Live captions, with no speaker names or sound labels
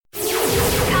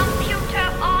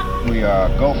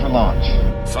go for launch.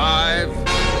 5.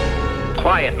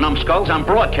 Quiet, numbskulls. I'm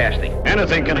broadcasting.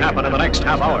 Anything can happen in the next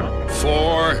half hour.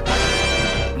 4.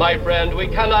 My friend, we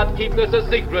cannot keep this a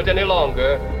secret any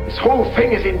longer. This whole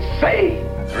thing is insane.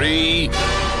 3.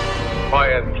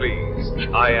 Quiet, please.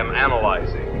 I am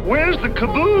analyzing. Where's the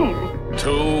kaboom?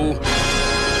 2.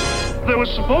 There was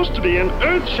supposed to be an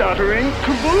earth-shattering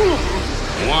kaboom.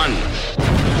 1.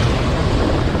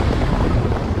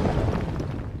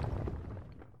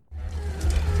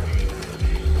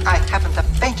 I haven't the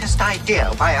faintest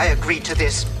idea why I agreed to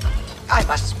this. I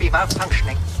must be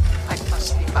malfunctioning.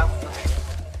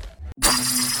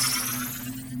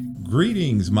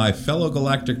 Greetings, my fellow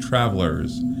galactic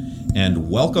travelers, and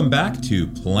welcome back to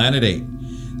Planet 8.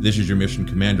 This is your Mission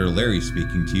Commander Larry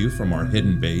speaking to you from our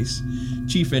hidden base.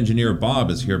 Chief Engineer Bob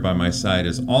is here by my side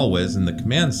as always in the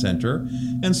command center,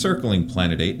 and circling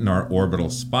Planet 8 in our orbital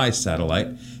spy satellite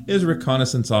is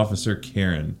Reconnaissance Officer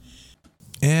Karen.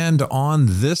 And on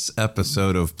this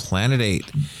episode of Planet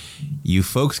 8, you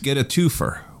folks get a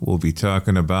twofer. We'll be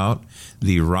talking about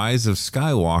the Rise of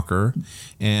Skywalker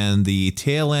and the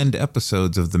tail end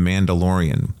episodes of The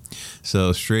Mandalorian.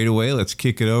 So straight away, let's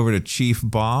kick it over to Chief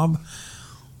Bob.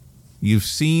 You've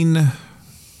seen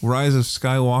Rise of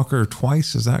Skywalker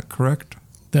twice, is that correct?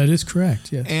 That is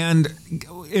correct, yes. And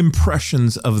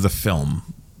impressions of the film.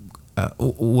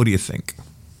 What do you think?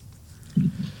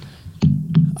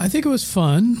 I think it was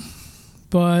fun,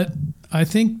 but I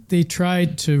think they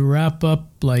tried to wrap up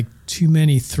like too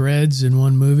many threads in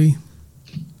one movie.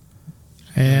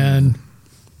 And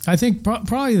I think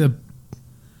probably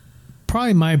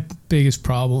my biggest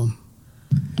problem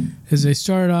is they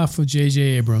started off with J.J.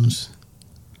 Abrams.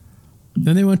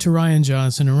 Then they went to Rian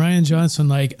Johnson, and Rian Johnson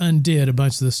like undid a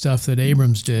bunch of the stuff that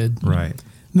Abrams did. Right. And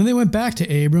then they went back to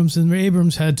Abrams, and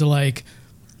Abrams had to like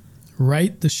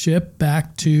right the ship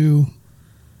back to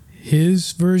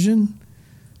his version,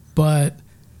 but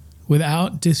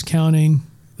without discounting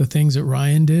the things that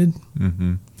Ryan did.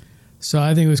 Mm-hmm. So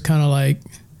I think it was kind of like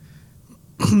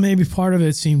maybe part of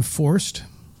it seemed forced.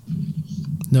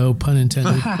 No pun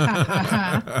intended.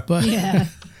 But yeah.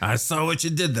 I saw what you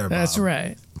did there, Bob. That's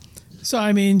right. So,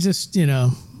 I mean, just,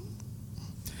 kind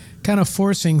of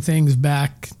forcing things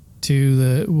back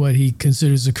to what he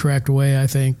considers the correct way, I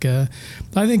think. I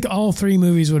think all three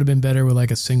movies would have been better with like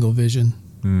a single vision.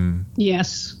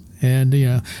 Yes. And,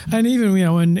 and even,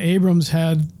 when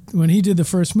when he did the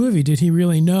first movie, did he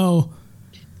really know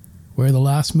where the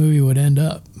last movie would end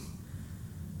up?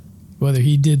 Whether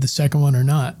he did the second one or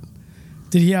not.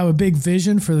 Did he have a big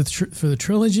vision for the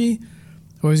trilogy?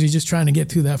 Or was he just trying to get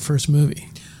through that first movie?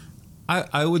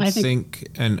 I would think,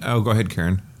 and go ahead,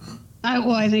 Karen.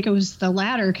 I think it was the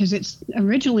latter, because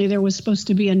originally there was supposed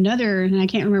to be another, and I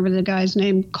can't remember the guy's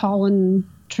name, Colin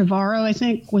Trevorrow, I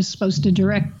think, was supposed to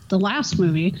direct the last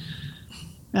movie,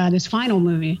 this final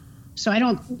movie. So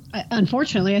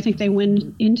unfortunately, I think they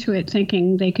went into it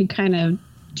thinking they could kind of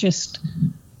just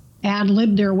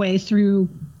ad-lib their way through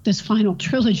this final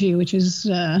trilogy, which is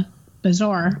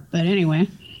bizarre, but anyway.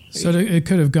 So it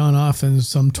could have gone off in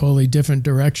some totally different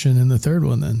direction in the third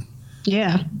one then.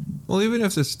 Yeah. Well, even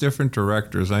if it's different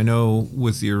directors, I know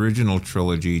with the original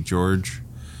trilogy, George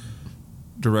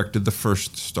directed the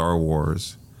first Star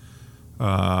Wars.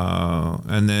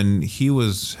 And then he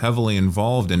was heavily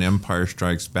involved in Empire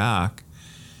Strikes Back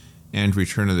and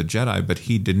Return of the Jedi, but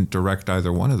he didn't direct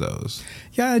either one of those.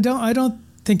 Yeah, I don't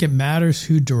think it matters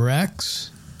who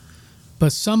directs,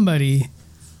 but somebody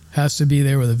has to be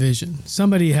there with a vision.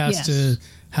 Somebody has to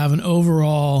have an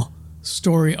overall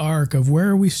story arc of where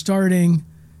are we starting,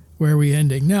 where are we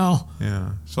ending. Now,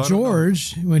 so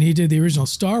George, when he did the original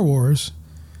Star Wars,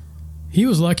 he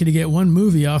was lucky to get one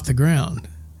movie off the ground.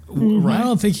 Mm-hmm. I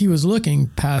don't think he was looking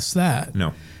past that.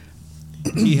 No.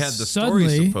 He had the story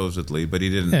supposedly, but he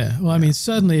didn't. Yeah, well, I mean,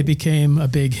 suddenly it became a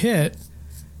big hit,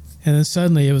 and then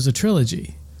suddenly it was a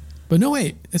trilogy. But no,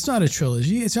 wait, it's not a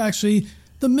trilogy. It's actually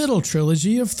the middle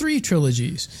trilogy of 3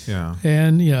 trilogies. Yeah.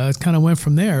 And, it kind of went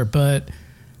from there. But,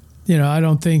 I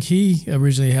don't think he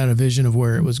originally had a vision of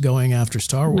where it was going after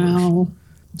Star Wars. No.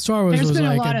 Star Wars was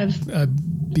like a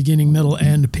beginning, middle,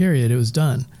 end period. It was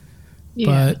done.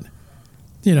 Yeah. But,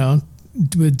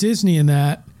 with Disney and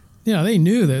that, they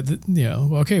knew that,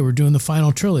 okay, we're doing the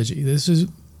final trilogy. It's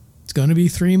going to be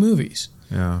 3 movies.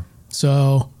 Yeah.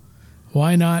 So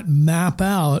why not map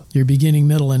out your beginning,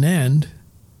 middle, and end,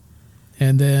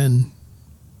 and then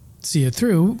see it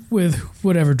through with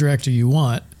whatever director you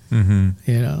want.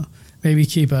 Mm-hmm. Maybe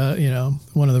keep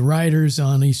one of the writers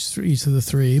on each of the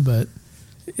 3, but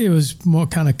it was more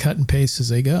kind of cut and paste as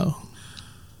they go.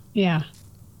 Yeah.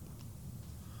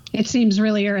 It seems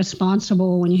really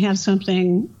irresponsible when you have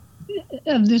something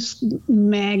of this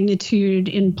magnitude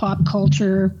in pop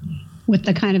culture, with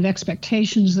the kind of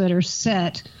expectations that are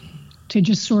set, to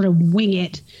just sort of wing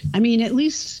it. I mean, at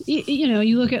least, you know,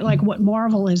 you look at like what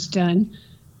Marvel has done.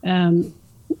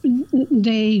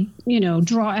 They, you know,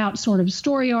 draw out sort of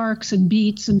story arcs and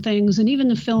beats and things. And even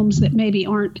the films that maybe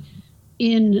aren't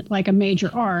in like a major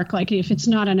arc, like if it's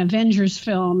not an Avengers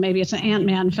film, maybe it's an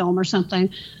Ant-Man film or something,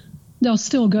 they'll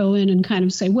still go in and kind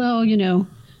of say, well, you know,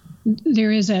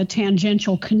 there is a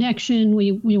tangential connection.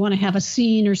 We want to have a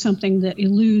scene or something that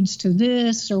alludes to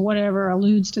this or whatever,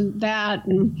 alludes to that.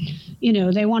 And, you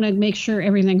know, they want to make sure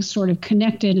everything's sort of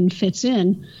connected and fits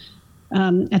in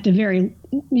at the very,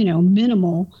 you know,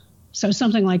 minimal. So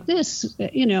something like this,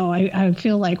 you know, I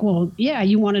feel like, well, yeah,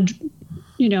 you want to,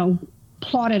 you know,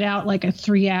 plot it out like a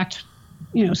 3-act,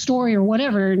 you know, story or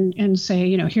whatever, and say,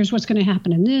 you know, here's what's going to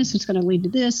happen in this. It's going to lead to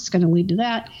this. It's going to lead to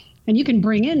that. And you can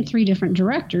bring in 3 different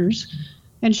directors,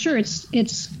 and sure,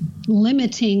 it's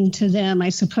limiting to them, I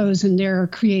suppose, in their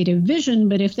creative vision.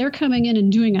 But if they're coming in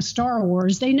and doing a Star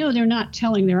Wars, they know they're not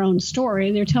telling their own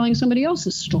story; they're telling somebody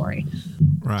else's story.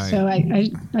 Right. So I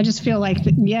just feel like,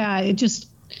 yeah, it just,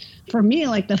 for me,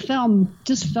 like the film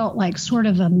just felt like sort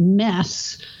of a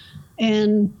mess,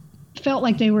 and felt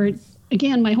like they were.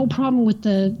 Again, my whole problem with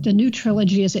the new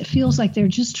trilogy is it feels like they're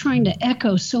just trying to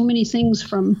echo so many things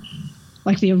from,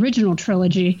 like, the original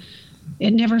trilogy.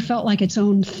 It never felt like its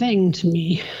own thing to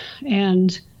me.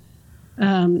 And,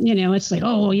 you know, it's like,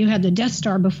 oh, well, you had the Death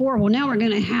Star before. Well, now we're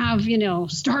going to have, you know,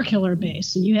 Starkiller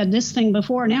Base. And you had this thing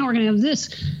before. Now we're going to have this.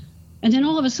 And then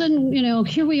all of a sudden, you know,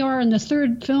 here we are in the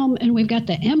 3rd film, and we've got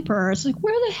the Emperor. It's like,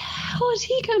 where the hell is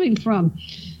he coming from?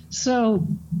 So,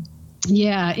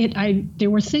 yeah, there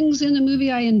were things in the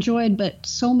movie I enjoyed, but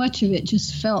so much of it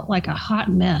just felt like a hot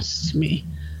mess to me.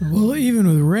 Well, even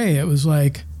with Rey, it was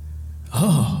like,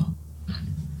 oh,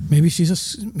 maybe she's a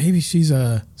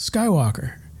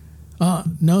Skywalker.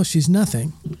 No, she's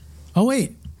nothing. Oh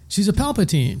wait, she's a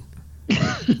Palpatine.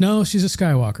 No, she's a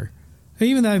Skywalker.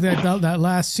 Even that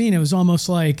last scene, it was almost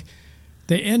like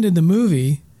they ended the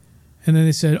movie, and then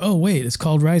they said, oh wait, it's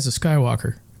called Rise of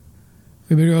Skywalker.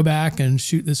 We better go back and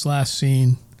shoot this last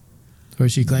scene where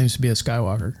she claims to be a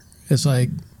Skywalker. It's like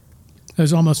it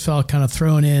was almost felt kind of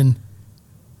thrown in.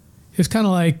 It was kind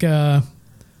of like,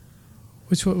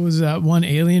 which one was that one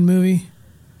Alien movie?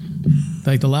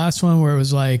 Like the last one where it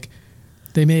was like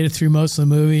they made it through most of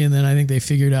the movie, and then I think they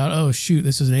figured out, oh shoot,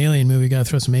 this is an alien movie. Got to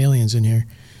throw some aliens in here.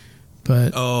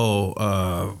 But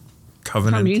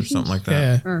Covenant or something like that.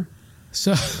 Yeah. Sure.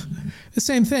 So the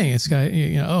same thing. It's got,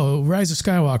 you know, oh, Rise of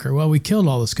Skywalker. Well, we killed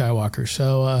all the Skywalkers,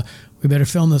 so we better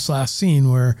film this last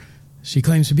scene where she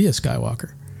claims to be a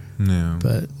Skywalker. No,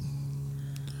 but it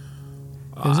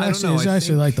was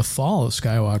actually like the fall of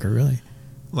Skywalker, really.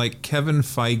 Like Kevin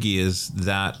Feige is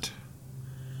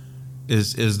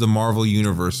the Marvel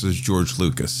Universe's George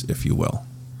Lucas, if you will,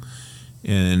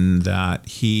 in that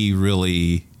he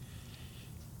really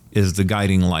is the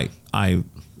guiding light. I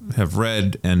have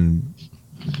read and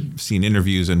seen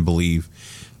interviews and believe,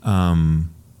 and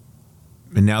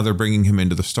now they're bringing him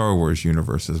into the Star Wars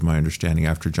universe, is my understanding,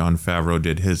 after Jon Favreau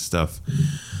did his stuff.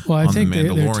 Well, I think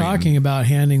they're talking about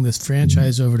handing this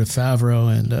franchise over to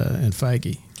Favreau and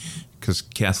Feige. Because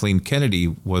Kathleen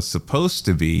Kennedy was supposed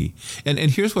to be, and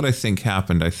here's what I think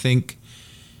happened. I think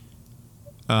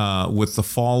with the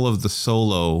fall of the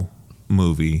Solo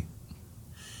movie,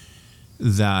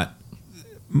 that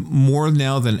more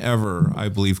now than ever, I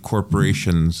believe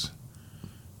corporations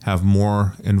have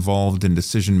more involved in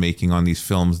decision making on these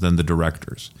films than the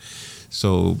directors.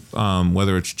 So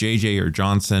whether it's JJ or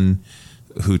Johnson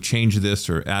who changed this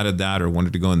or added that or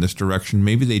wanted to go in this direction,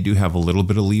 maybe they do have a little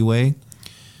bit of leeway.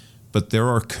 But there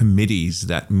are committees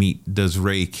that meet. Does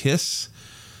Rey kiss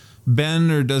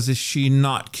Ben, or does she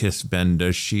not kiss Ben?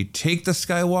 Does she take the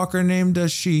Skywalker name?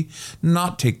 Does she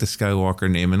not take the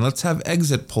Skywalker name? And let's have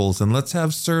exit polls, and let's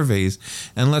have surveys,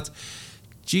 and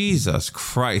Jesus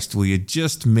Christ, will you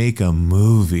just make a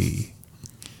movie?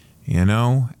 You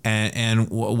know, and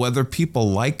whether people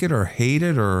like it or hate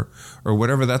it or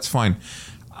whatever, that's fine.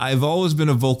 I've always been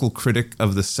a vocal critic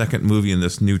of the second movie in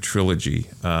this new trilogy.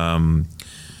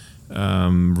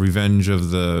 Revenge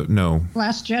of the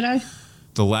Last Jedi.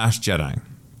 The Last Jedi.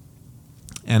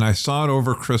 And I saw it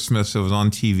over Christmas. It was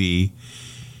on TV.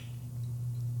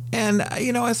 And,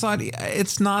 you know, I thought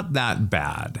it's not that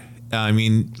bad. I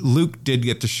mean, Luke did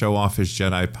get to show off his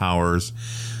Jedi powers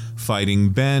fighting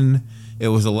Ben. It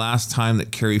was the last time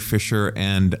that Carrie Fisher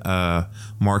and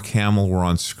Mark Hamill were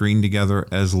on screen together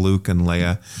as Luke and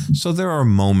Leia. So there are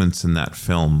moments in that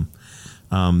film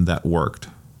that worked.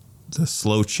 The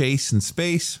slow chase in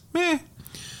space, meh.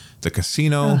 The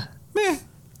casino, meh.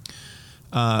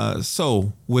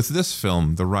 So with this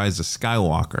film, The Rise of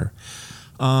Skywalker,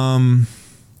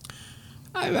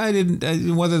 I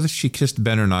didn't, whether she kissed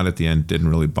Ben or not at the end didn't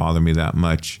really bother me that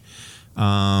much.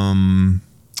 I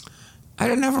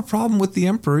didn't have a problem with the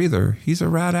Emperor either. He's a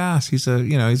rad ass. He's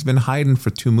been hiding for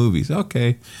 2 movies.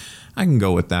 Okay, I can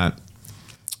go with that.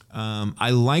 I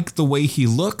like the way he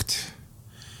looked.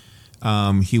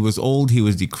 He was old. He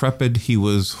was decrepit. He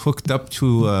was hooked up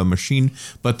to a machine.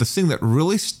 But the thing that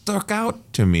really stuck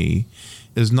out to me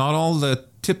is not all the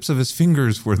tips of his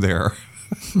fingers were there.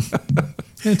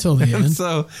 Until the end.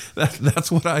 So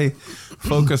that's what I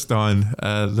focused on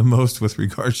the most with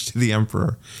regards to the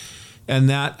Emperor. And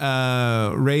that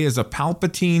Rey is a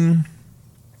Palpatine.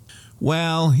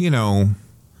 Well,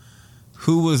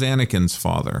 who was Anakin's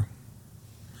father?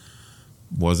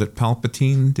 Was it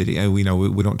Palpatine? Did he? We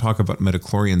don't talk about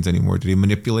midichlorians anymore. Did he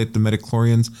manipulate the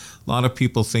midichlorians? A lot of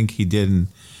people think he did, and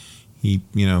he,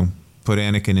 put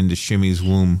Anakin into Shimmy's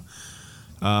womb.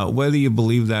 Whether you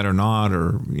believe that or not,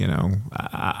 or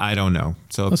I don't know.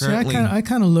 So apparently, I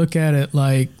kind of look at it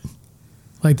like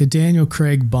the Daniel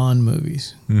Craig Bond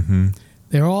movies. Mm-hmm.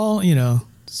 They're all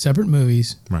separate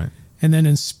movies, right? And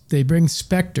then they bring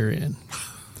Spectre in,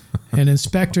 and in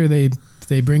Spectre they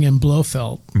bring in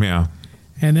Blofeld. Yeah.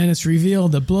 And then it's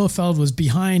revealed that Blofeld was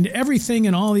behind everything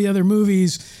in all the other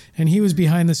movies, and he was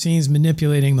behind the scenes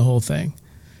manipulating the whole thing.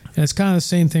 And it's kind of the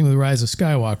same thing with Rise of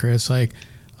Skywalker. It's like,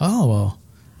 oh, well,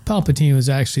 Palpatine was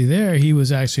actually there. He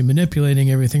was actually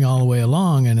manipulating everything all the way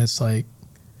along. And it's like,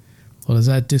 well, does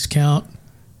that discount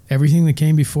everything that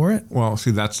came before it? Well,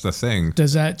 see, that's the thing.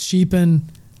 Does that cheapen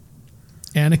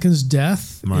Anakin's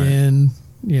death in,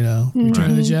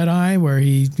 Return of the Jedi, where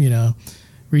he,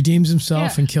 redeems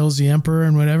himself and kills the Emperor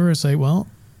and whatever? It's like, well,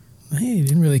 hey, he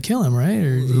didn't really kill him, right?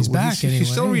 Or he's back anyway. He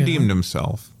still redeemed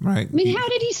himself, right? I mean, how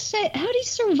did he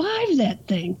survive that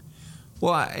thing?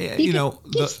 Well,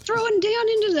 he's throwing down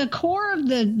into the core of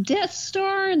the Death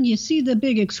Star, and you see the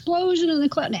big explosion in the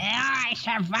cloud. I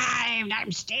survived.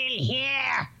 I'm still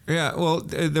here. Yeah, well,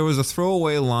 there was a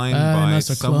throwaway line by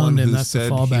someone who that's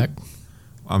said, the fallback.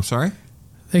 I'm sorry?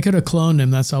 They could have cloned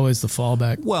him. That's always the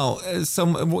fallback. Well,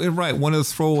 right. One of the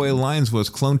throwaway lines was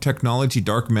clone technology,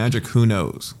 dark magic, who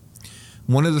knows?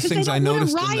 One of the things I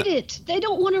noticed. They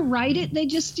don't want to write it. They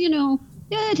just,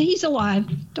 he's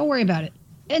alive. Don't worry about it.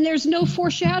 And there's no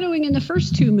foreshadowing in the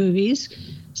first 2 movies.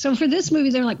 So for this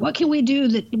movie, they're like, what can we do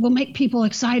that will make people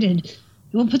excited?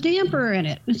 We'll put the Emperor in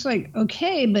it. It's like,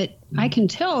 okay, but I can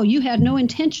tell you had no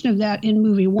intention of that in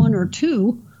movie 1 or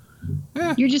 2.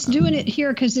 Yeah. You're just doing it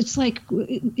here because it's like,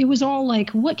 it was all like,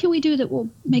 what can we do that will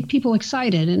make people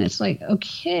excited? And it's like,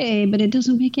 okay, but it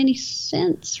doesn't make any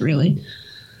sense, really.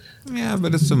 Yeah,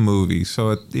 but it's a movie,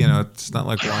 so it's not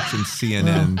like watching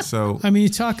CNN. So I mean, you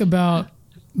talk about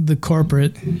the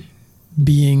corporate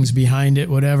beings behind it,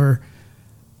 whatever.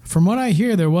 From what I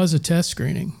hear, there was a test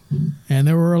screening, and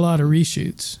there were a lot of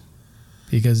reshoots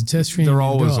because the test screening there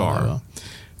always are. Well.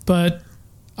 But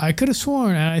I could have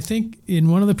sworn, and I think in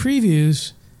one of the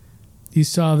previews, you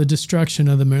saw the destruction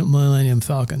of the Millennium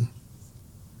Falcon.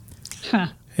 Huh.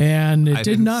 And it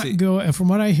did not go, from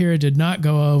what I hear, it did not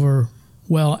go over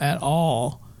well at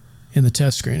all in the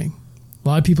test screening. A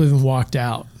lot of people even walked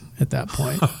out at that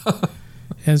point.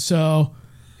 And so,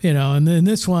 and then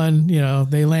this one,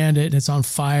 they land it and it's on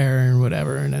fire and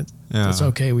whatever, and it's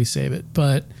okay, we save it.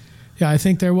 But yeah, I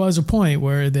think there was a point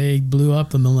where they blew up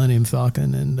the Millennium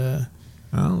Falcon, and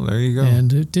oh, there you go.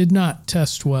 And it did not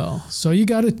test well. So you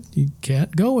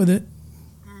can't go with it.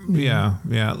 Yeah.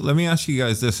 Let me ask you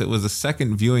guys this. It was the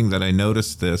second viewing that I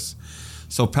noticed this.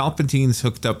 So Palpatine's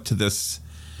hooked up to this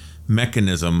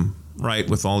mechanism, right,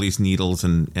 with all these needles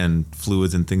and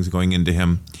fluids and things going into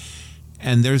him.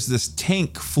 And there's this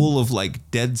tank full of like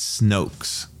dead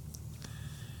Snokes.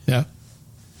 Yeah.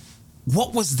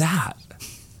 What was that?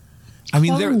 I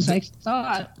mean, I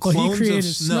thought. Well, he created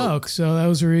Snoke, so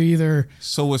those were either.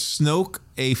 So was Snoke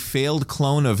a failed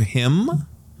clone of him,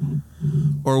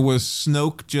 or was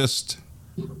Snoke just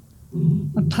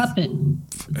a puppet?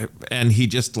 And he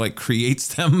just like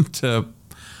creates them to.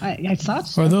 I thought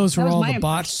so. Or those were all the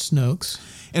botched Snokes.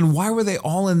 And why were they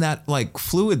all in that like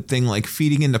fluid thing, like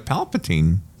feeding into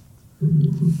Palpatine?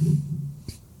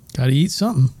 Got to eat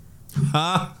something.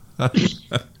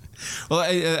 Well,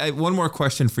 I one more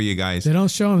question for you guys. They don't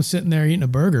show him sitting there eating a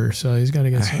burger, so he's got to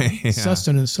get some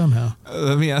sustenance somehow.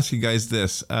 Let me ask you guys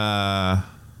this.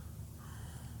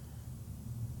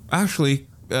 Actually,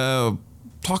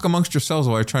 talk amongst yourselves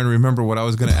while I try and remember what I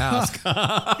was going to ask.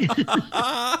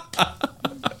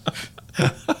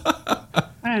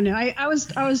 don't know. I was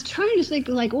trying to think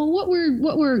like, well, what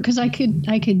were because I could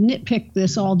nitpick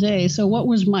this all day. So what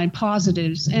was my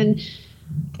positives? And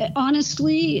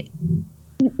honestly,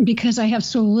 because I have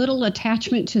so little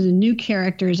attachment to the new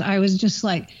characters, I was just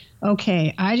like,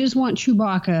 okay, I just want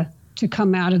Chewbacca to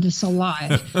come out of this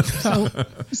alive.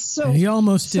 So he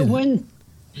almost did.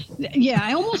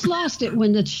 I almost lost it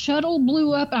when the shuttle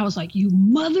blew up. I was like, you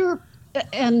mother.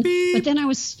 And but then I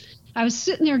was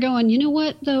sitting there going, you know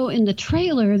what though? In the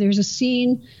trailer, there's a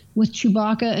scene with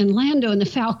Chewbacca and Lando and the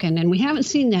Falcon, and we haven't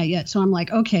seen that yet. So I'm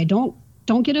like, okay, don't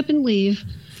get up and leave.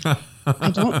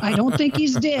 I don't think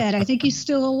he's dead. I think he's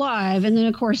still alive. And then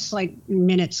of course, like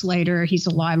minutes later, he's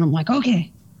alive. I'm like,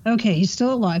 okay, he's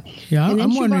still alive. Yeah,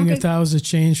 I'm wondering if that was a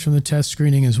change from the test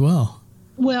screening as well.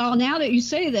 Well, now that you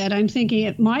say that, I'm thinking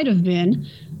it might have been.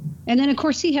 And then, of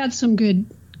course, he had some good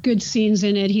scenes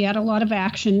in it. He had a lot of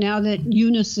action. Now that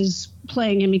Eunice is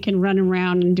playing him, he can run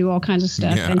around and do all kinds of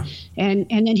stuff. Yeah. And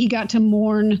then he got to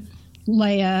mourn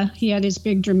Leia. He had his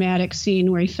big dramatic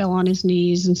scene where he fell on his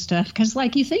knees and stuff. Because,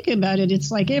 like, you think about it, it's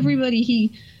like everybody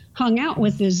he hung out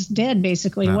with is dead,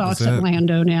 basically. Except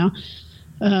Lando now.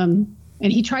 And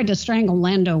he tried to strangle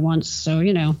Lando once, so,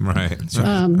 you know. Right.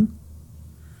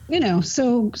 You know,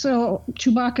 so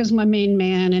Chewbacca's my main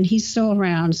man, and he's still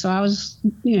around. So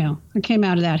I came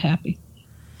out of that happy.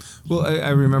 Well, I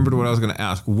remembered what I was going to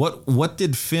ask. What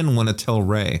did Finn want to tell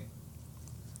Rey?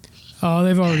 Oh,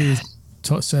 they've already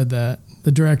said that.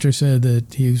 The director said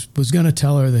that he was going to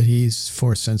tell her that he's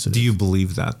force sensitive. Do you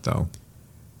believe that, though?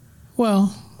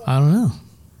 Well, I don't know.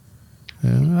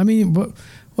 Yeah, I mean,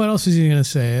 what else is he going to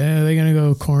say? Are they going to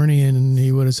go corny and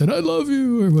he would have said, I love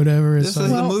you, or whatever? This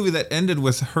is the movie that ended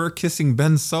with her kissing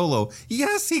Ben Solo.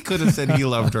 Yes, he could have said he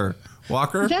loved her.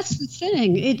 Walker? That's the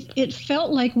thing. It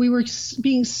felt like we were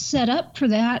being set up for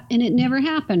that, and it never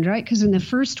happened, right? Because in the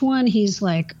first one, he's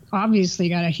like obviously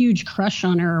got a huge crush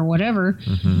on her or whatever.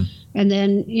 Mm-hmm. And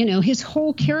then, you know, his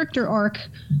whole character arc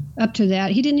up to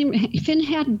that, Finn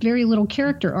had very little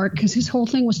character arc because his whole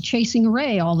thing was chasing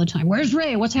Rey all the time. Where's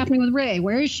Rey? What's happening with Rey?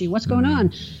 Where is she? What's going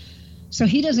on? So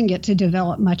he doesn't get to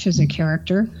develop much as a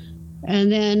character.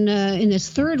 And then in this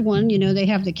third one, you know, they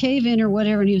have the cave in or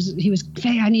whatever. And he was,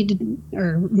 hey,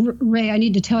 Rey, I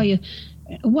need to tell you.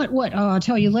 What? Oh, I'll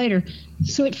tell you later.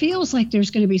 So it feels like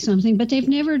there's going to be something, but they've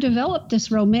never developed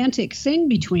this romantic thing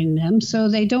between them. So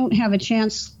they don't have a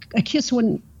chance. A kiss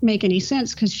wouldn't make any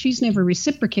sense because she's never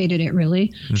reciprocated it, really.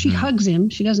 Mm-hmm. She hugs him.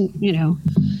 She doesn't, you know.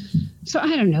 So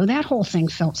I don't know. That whole thing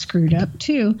felt screwed up,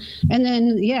 too. And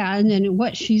then,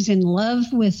 she's in love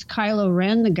with Kylo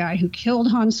Ren, the guy who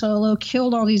killed Han Solo,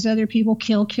 killed all these other people,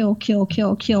 kill.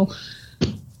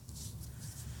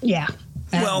 Yeah.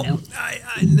 Well,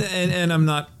 and I'm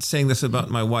not saying this about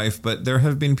my wife, but there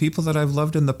have been people that I've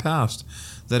loved in the past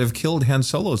that have killed Han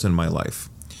Solos in my life.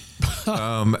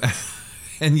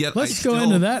 And yet let's go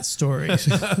into that story.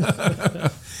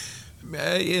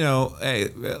 You know, hey,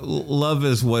 love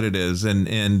is what it is. And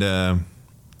I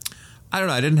don't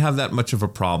know. I didn't have that much of a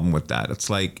problem with that. It's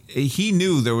like he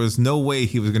knew there was no way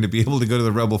he was going to be able to go to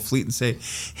the Rebel fleet and say,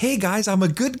 hey, guys, I'm a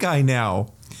good guy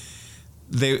now.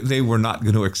 They were not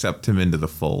going to accept him into the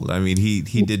fold. I mean, he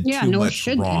did too much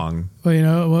wrong. Well, you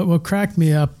know, what cracked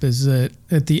me up is that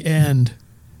at the end,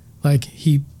 like,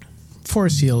 he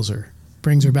force heals her,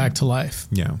 brings her back to life.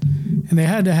 Yeah. And they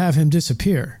had to have him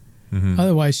disappear. Mm-hmm.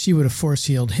 Otherwise, she would have force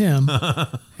healed him,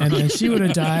 and then she would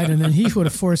have died, and then he would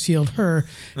have force healed her.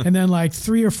 And then, like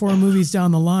 3 or 4 movies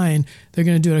down the line, they're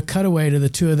going to do a cutaway to the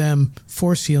two of them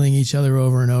force healing each other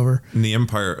over and over. And the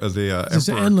Emperor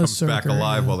comes back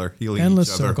alive while they're healing endless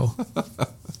each other. Circle.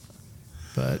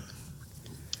 But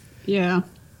yeah,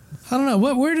 I don't know.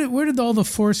 Where did all the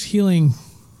force healing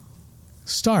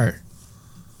start?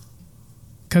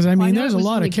 Because, I mean, there's a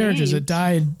lot of characters that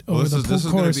died over the course. This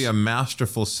is going to be a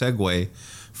masterful segue.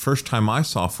 First time I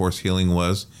saw force healing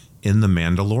was in The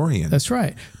Mandalorian. That's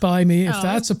right. But, I mean, if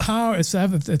that's a power, if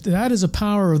that is a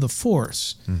power of the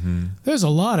Force, there's a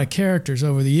lot of characters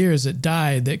over the years that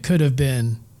died that could have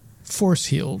been force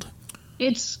healed.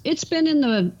 It's been in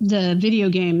the video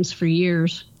games for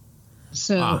years.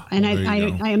 So,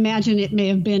 I imagine it may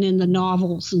have been in the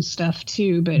novels and stuff,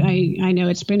 too. But I know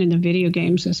it's been in the video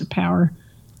games as a power.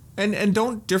 And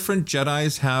don't different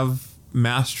Jedis have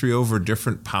mastery over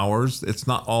different powers? It's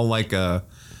not all like a,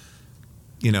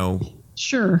 you know,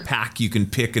 pack you can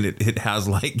pick and it has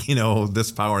like, you know,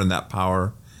 this power and that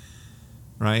power,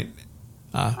 right?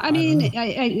 I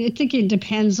think it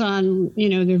depends on, you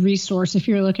know, the resource. If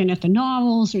you're looking at the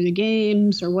novels or the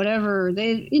games or whatever,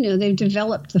 they've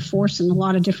developed the Force in a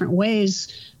lot of different ways,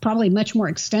 probably much more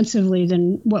extensively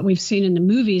than what we've seen in the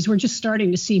movies. We're just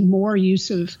starting to see more use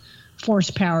of force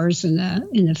powers in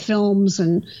the films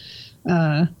and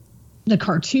the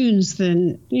cartoons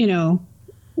than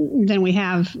we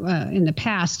have in the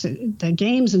past. The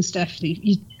games and stuff,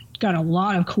 you got a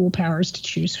lot of cool powers to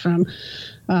choose from.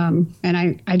 And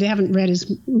I haven't read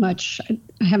as much.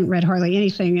 I haven't read hardly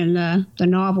anything in the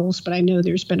novels, but I know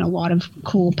there's been a lot of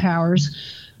cool powers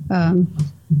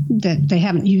that they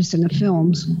haven't used in the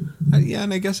films. Yeah,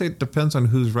 and I guess it depends on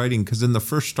who's writing, because in the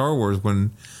first Star Wars,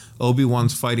 when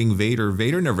Obi-Wan's fighting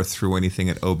Vader never threw anything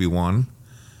at Obi-Wan.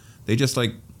 They just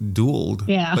like dueled.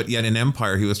 Yeah. But yet in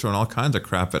Empire, he was throwing all kinds of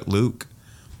crap at Luke.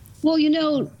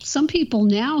 Well, some people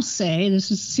now say,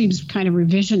 seems kind of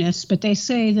revisionist, but they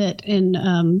say that in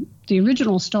the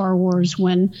original Star Wars,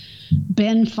 when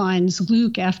Ben finds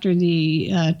Luke after the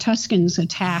Tuskens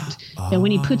attacked, that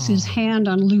when he puts his hand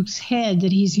on Luke's head,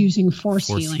 that he's using force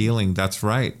healing. Force healing, that's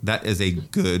right. That is a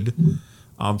good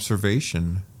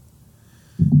observation.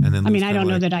 And then I don't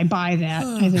know that I buy that.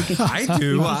 I think it's I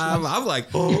do. I'm like,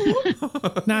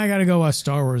 oh. Now I got to go watch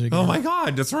Star Wars again. Oh my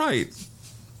God, that's right.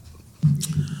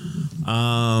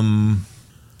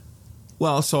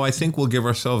 Well, so I think we'll give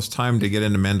ourselves time to get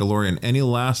into Mandalorian. Any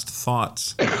last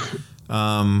thoughts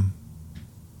on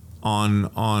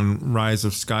Rise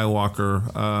of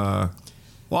Skywalker?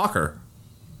 Walker.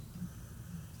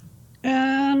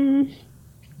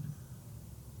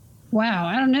 Wow,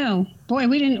 I don't know. Boy,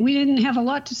 we didn't have a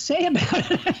lot to say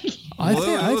about it.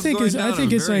 I think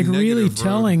it's like really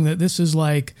telling that this is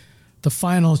like the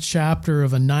final chapter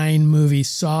of a 9-movie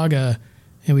saga,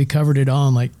 and we covered it all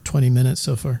in like 20 minutes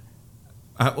so far.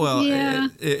 Yeah.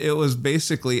 It was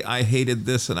basically I hated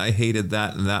this and I hated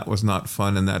that, and that was not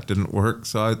fun, and that didn't work.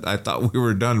 So I thought we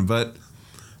were done. But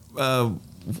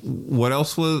what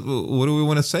else what do we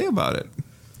want to say about it?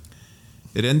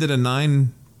 It ended a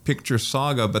 9-picture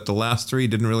saga, but the last 3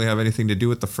 didn't really have anything to do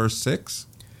with the first 6.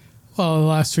 Well, the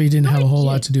last 3 didn't have a whole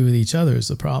lot to do with each other is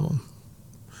the problem.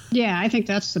 Yeah, I think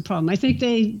that's the problem. I think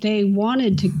they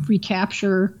wanted to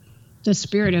recapture the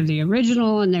spirit of the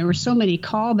original, and there were so many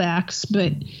callbacks,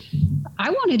 but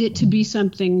I wanted it to be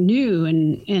something new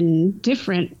and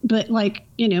different. But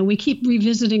we keep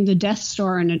revisiting the Death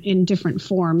Star in different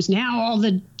forms. Now all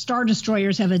the Star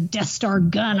Destroyers have a Death Star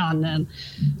gun on them.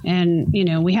 And,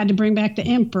 we had to bring back the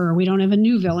Emperor. We don't have a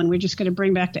new villain. We're just going to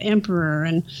bring back the Emperor.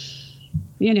 And,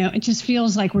 it just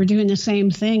feels like we're doing the same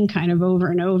thing kind of over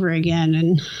and over again.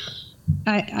 And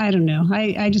I don't know.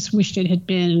 I just wished it had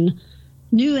been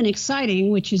new and exciting,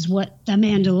 which is what The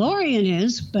Mandalorian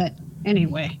is. But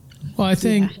anyway. Well, I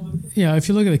think, if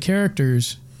you look at the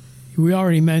characters, we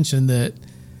already mentioned that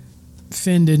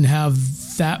Finn didn't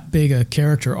have that big a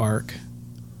character arc,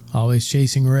 always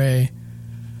chasing Rey.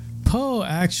 Poe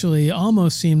actually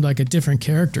almost seemed like a different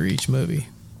character each movie.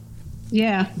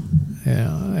 Yeah.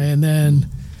 Yeah. And then,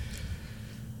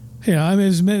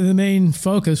 the main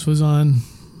focus was on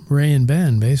Rey and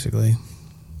Ben, basically.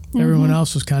 Everyone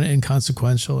else was kind of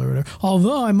inconsequential or whatever.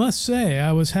 Although I must say,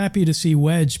 I was happy to see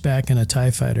Wedge back in a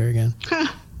TIE fighter again.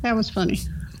 That was funny.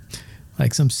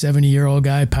 Like some 70-year-old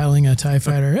guy piloting a TIE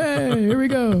fighter. Hey, here we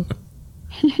go.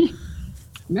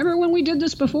 Remember when we did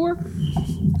this before?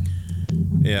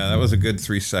 Yeah, that was a good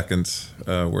 3 seconds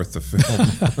worth of film.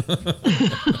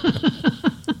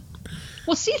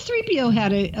 Well, C-3PO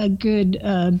had a good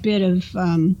bit of,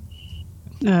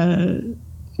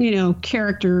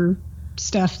 character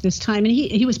stuff this time, and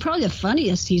he was probably the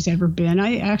funniest he's ever been.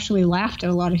 I actually laughed at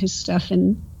a lot of his stuff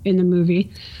in the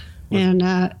movie. And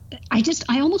I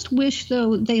almost wish,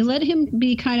 though, they let him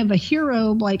be kind of a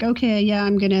hero, like, okay, yeah,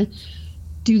 I'm going to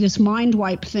do this mind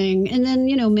wipe thing. And then,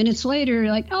 minutes later,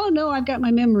 like, oh, no, I've got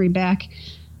my memory back.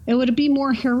 It would be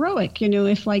more heroic,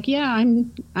 if like, yeah,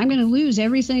 I'm going to lose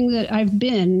everything that I've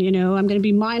been, I'm going to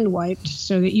be mind wiped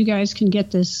so that you guys can get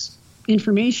this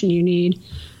information you need.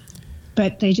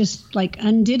 But they just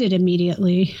undid it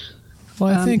immediately.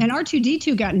 Well, I think, and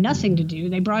R2-D2 got nothing to do.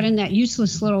 They brought in that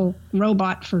useless little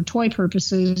robot for toy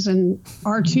purposes, and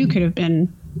R2 could have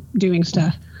been doing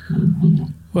stuff.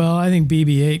 Well, I think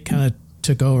BB-8 kind of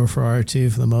took over for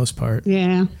R2 for the most part.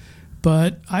 Yeah.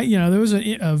 But there was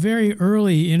a very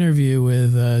early interview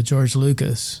with George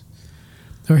Lucas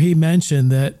where he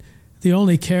mentioned that the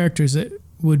only characters that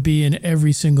would be in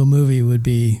every single movie would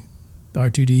be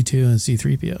R2-D2 and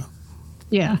C-3PO.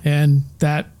 Yeah. And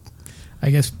that, I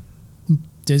guess,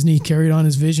 Disney carried on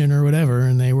his vision or whatever,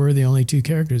 and they were the only 2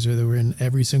 characters that were in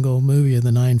every single movie of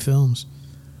the 9 films.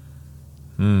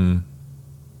 And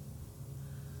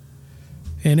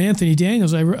Anthony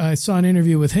Daniels, I saw an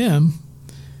interview with him,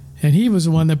 and he was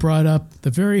the one that brought up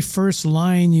the very first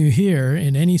line you hear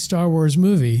in any Star Wars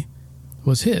movie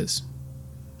was his.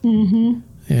 Mm-hmm.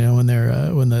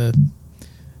 When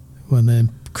when the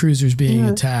cruiser's being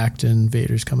attacked and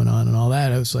Vader's coming on and all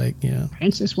that. I was like,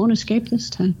 Princess won't escape this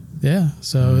time. Yeah.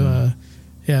 So,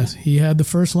 he had the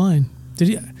first line. Did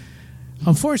he?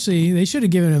 Unfortunately, they should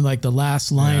have given him like the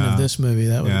last line of this movie.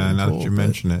 That would have been now cool, that you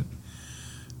mention it.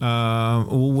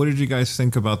 What did you guys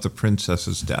think about the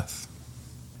princess's death?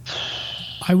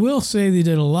 I will say they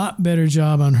did a lot better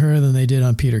job on her than they did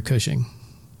on Peter Cushing.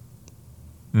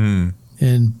 And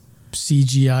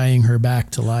CGIing her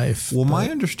back to life. Well, my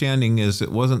understanding is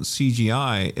it wasn't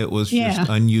CGI. It was just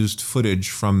unused footage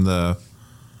from the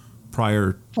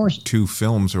prior 2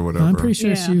 films or whatever. I'm pretty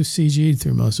sure she was CG'd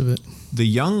through most of it. The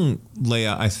young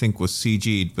Leia, I think, was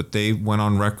CG'd, but they went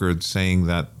on record saying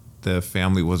that the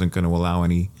family wasn't going to allow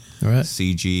any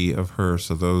CG of her.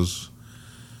 So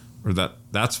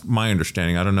that's my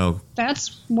understanding. I don't know.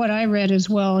 That's what I read as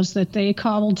well, is that they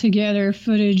cobbled together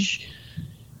footage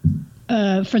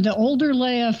for the older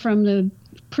Leia from the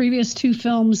previous 2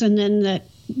 films, and then that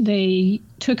they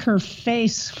took her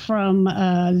face from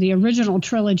the original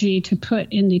trilogy to put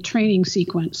in the training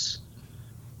sequence.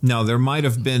 Now, there might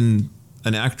have been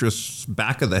an actress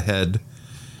back of the head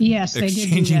Yes, they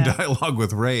exchanging did dialogue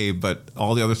with Rey, but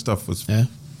all the other stuff was... Yeah.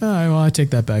 All right, well, I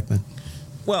take that back then.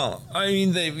 Well, I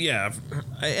mean,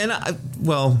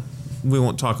 we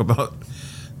won't talk about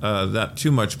that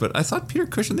too much, but I thought Peter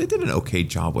Cushing, they did an okay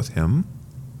job with him.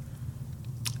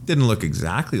 Didn't look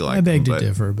exactly like him. I beg to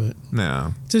differ, but...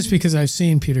 No. Just because I've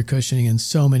seen Peter Cushing in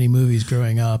so many movies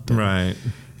growing up. Right.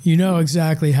 You know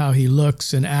exactly how he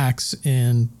looks and acts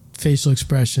and facial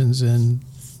expressions, and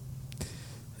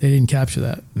they didn't capture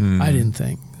that. I didn't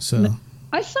think so.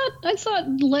 I thought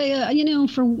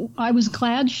Leia, I was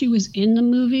glad she was in the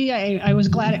movie. I was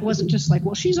glad it wasn't just like,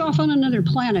 well, she's off on another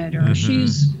planet, or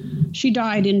she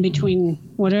died in between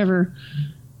whatever.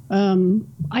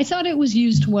 I thought it was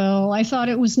used well. I thought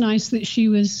it was nice that she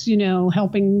was,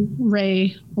 helping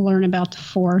Rey learn about the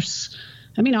Force.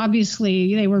 I mean,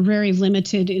 obviously, they were very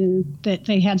limited in that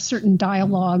they had certain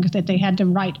dialogue that they had to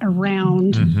write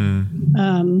around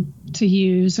to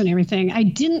use and everything. I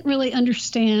didn't really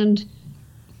understand,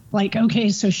 like, okay,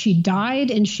 so she died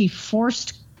and she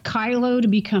forced Kylo to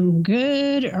become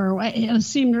good, or it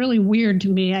seemed really weird to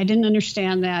me. I didn't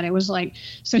understand that. It was like,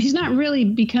 so he's not really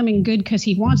becoming good because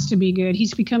he wants to be good.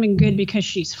 He's becoming good because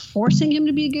she's forcing him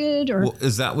to be good. Or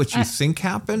is that what you think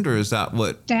happened, or is that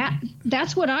what?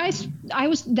 That's what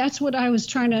that's what I was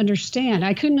trying to understand.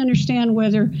 I couldn't understand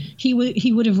whether he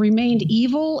would have remained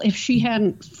evil if she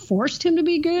hadn't forced him to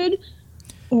be good,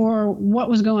 or what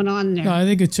was going on there. No, I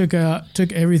think it took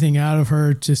everything out of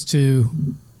her just to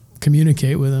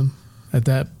communicate with him at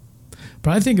that.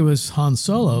 But I think it was Han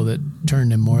Solo that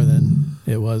turned him more than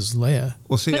it was Leia.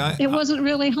 Well, see, it wasn't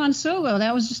really Han Solo.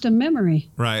 That was just a memory.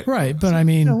 Right. But I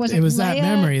mean, so it was Leia? that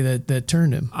memory that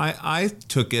turned him. I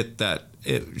took it that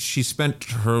she spent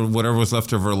her whatever was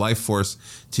left of her life force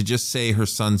to just say her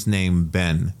son's name,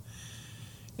 Ben.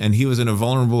 And he was in a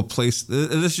vulnerable place.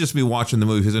 This is just me watching the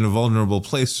movie. He was in a vulnerable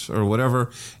place or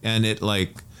whatever. And it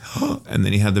and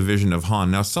then he had the vision of Han.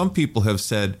 Now, some people have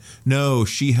said, no,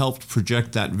 she helped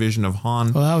project that vision of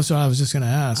Han. Well, that was what I was just going to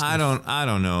ask. I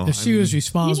don't know. If she was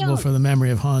responsible for the memory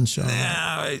of Han showing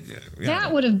up.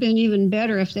 That would have been even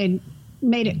better if they'd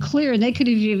made it clear. They could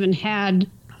have even had,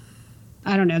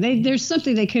 I don't know, there's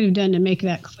something they could have done to make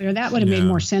that clear. That would have made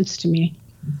more sense to me.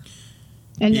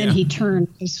 And then he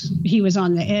turned because he was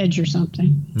on the edge or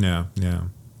something. Yeah.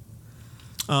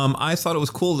 I thought it was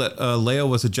cool that Leia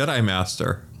was a Jedi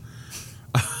Master.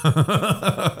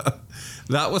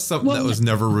 That was something that was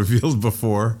never revealed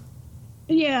before.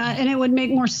 Yeah, and it would make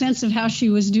more sense of how she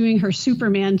was doing her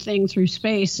Superman thing through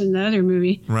space in the other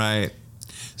movie. Right.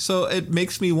 So it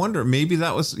makes me wonder, maybe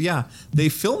that was, they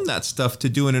filmed that stuff to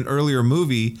do in an earlier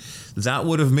movie. That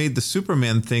would have made the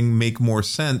Superman thing make more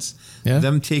sense. Yeah.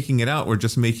 Them taking it out, we're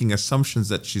just making assumptions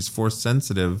that she's force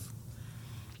sensitive.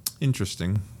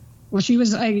 Interesting. Well, she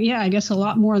was, I guess, a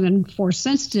lot more than force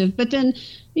sensitive. But then,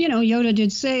 Yoda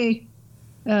did say,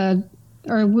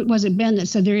 or was it Ben that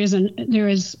said there is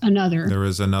another? There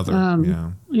is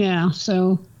another. Yeah.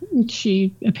 So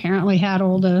she apparently had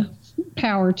all the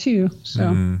power too.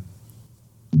 So.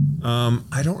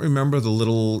 I don't remember the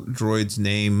little droid's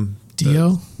name.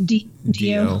 Dio.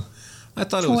 Dio. I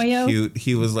thought it was cute.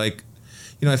 He was like,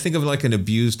 I think of like an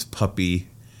abused puppy.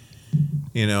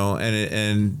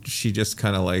 And she just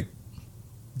kind of like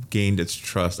gained its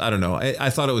trust. I don't know. I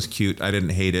thought it was cute. I didn't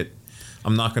hate it.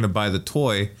 I'm not going to buy the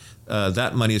toy.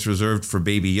 That money is reserved for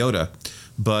Baby Yoda.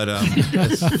 But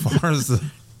as far as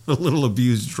the little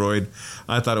abused droid,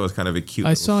 I thought it was kind of a cute.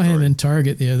 I saw him in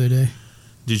Target the other day.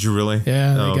 Did you really?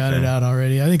 Yeah, they got it out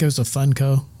already. I think it was a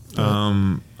Funko.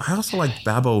 I also like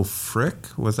Babu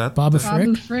Frick. Was that Babu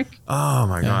Babu Frick? Frick. Oh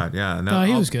my God! Yeah, No,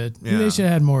 he was good. Yeah. They should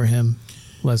have had more of him,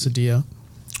 less of Dio.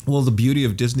 Well, the beauty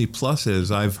of Disney Plus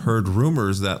is I've heard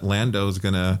rumors that Lando's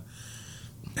gonna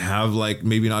have, like,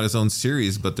 maybe not his own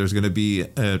series, but there's going to be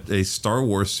a Star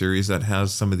Wars series that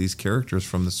has some of these characters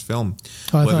from this film.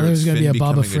 Oh, I thought Whether there was it's going to be a Finn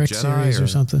Babu becoming Frick series or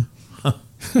something.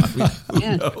 Who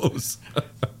Man. knows?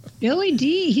 Billy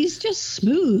D, he's just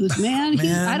smooth, man.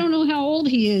 I don't know how old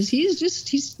he is. He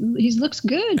looks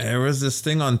good. There was this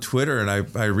thing on Twitter, and I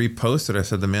reposted. I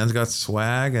said the man's got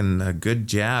swag and a good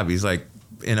jab. He's like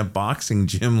in a boxing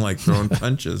gym, like throwing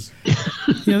punches.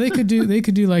 Yeah, they could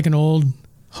do like an old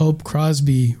Hope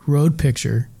Crosby road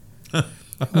picture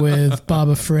with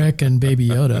Babu Frick and Baby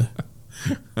Yoda.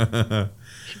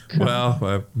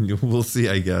 Well, we'll see,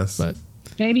 I guess. But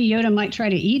Baby Yoda might try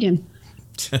to eat him.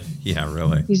 Yeah,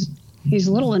 really. He's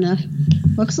little enough.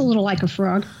 Looks a little like a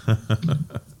frog.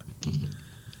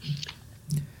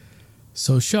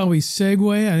 so shall we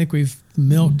segue? I think we've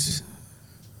milked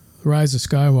Rise of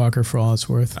Skywalker for all it's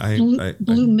worth.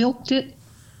 Blue milked it.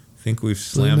 I think we've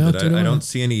slammed it. melted I on. don't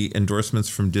see any endorsements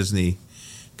from Disney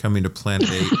coming to Planet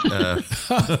 8.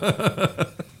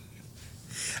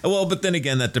 Well, but then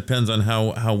again, that depends on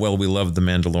how well we love The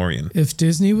Mandalorian. If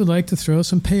Disney would like to throw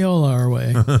some payola our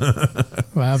way,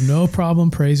 we'll have no problem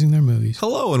praising their movies.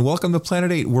 Hello and welcome to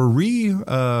Planet 8. We're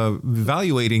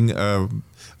evaluating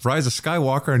Rise of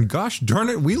Skywalker, and gosh darn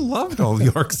it, we loved all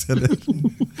the arcs in it.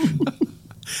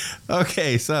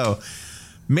 Okay, so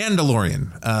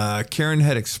Mandalorian. Karen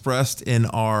had expressed in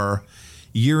our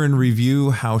year in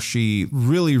review how she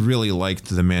really, really liked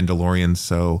The Mandalorian.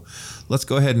 So let's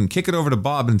go ahead and kick it over to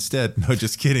Bob instead. No,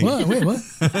 just kidding. What? Wait, what?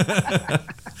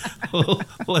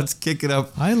 Let's kick it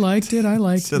up I liked it.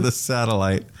 to the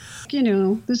satellite. You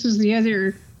know, this is the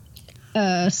other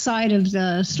side of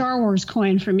the Star Wars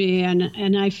coin for me,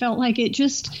 and I felt like it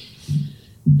just,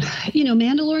 you know,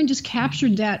 Mandalorian just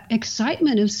captured that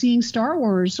excitement of seeing Star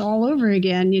Wars all over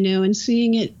again, you know, and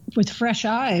seeing it with fresh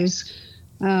eyes.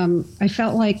 I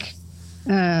felt like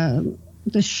the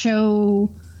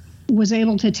show was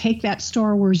able to take that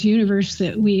Star Wars universe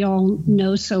that we all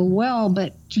know so well,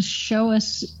 but just show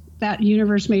us that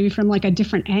universe maybe from like a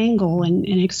different angle and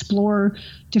explore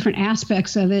different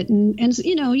aspects of it. And,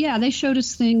 you know, yeah, they showed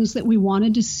us things that we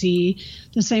wanted to see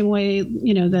the same way,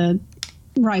 you know, the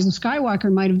Rise of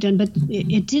Skywalker might have done, but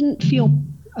it didn't feel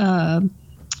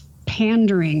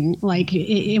pandering. Like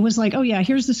it was like, oh yeah,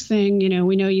 here's this thing, you know,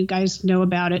 we know you guys know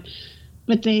about it,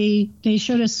 but they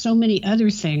showed us so many other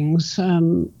things.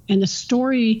 And the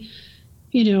story,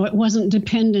 you know, it wasn't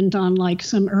dependent on like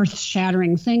some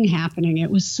earth-shattering thing happening.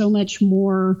 It was so much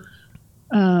more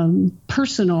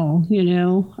personal, you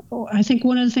know. I think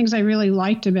one of the things I really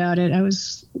liked about it, I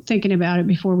was thinking about it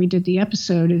before we did the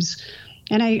episode, is,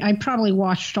 and I probably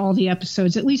watched all the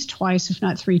episodes at least twice, if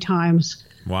not 3 times.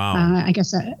 Wow. I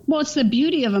guess well, it's the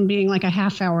beauty of them being like a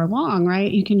half hour long,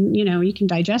 right? You can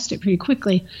digest it pretty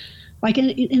quickly. Like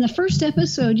in the first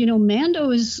episode, you know,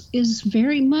 Mando is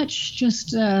very much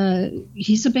just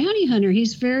he's a bounty hunter.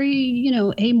 He's very, you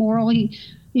know, amoral.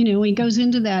 He goes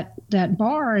into that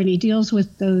bar and he deals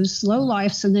with those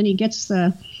lowlifes, and then he gets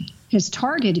his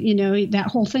target. You know, that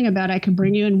whole thing about I can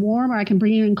bring you in warm or I can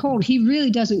bring you in cold. He really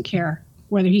doesn't care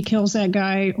whether he kills that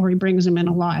guy or he brings him in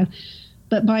alive.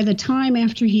 But by the time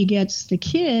after he gets the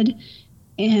kid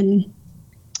and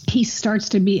he starts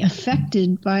to be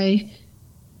affected by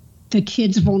the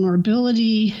kid's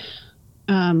vulnerability,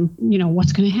 you know,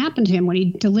 what's going to happen to him when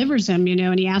he delivers him, you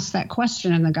know, and he asks that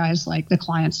question and the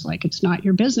client's like, it's not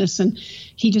your business. And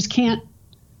he just can't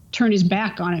turn his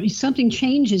back on it. Something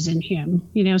changes in him,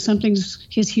 you know,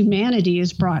 his humanity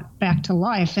is brought back to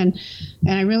life. And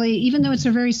I really, even though it's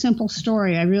a very simple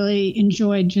story, I really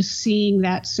enjoyed just seeing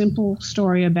that simple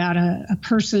story about a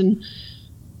person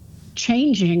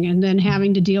changing and then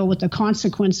having to deal with the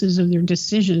consequences of their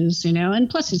decisions, you know, and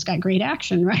plus it's got great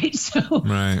action, right? So,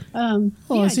 right.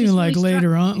 Well, it's even like really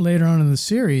later on in the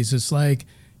series, it's like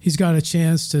he's got a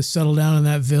chance to settle down in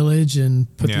that village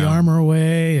and put the armor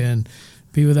away and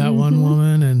be with that one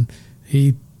woman, and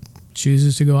he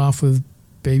chooses to go off with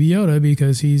Baby Yoda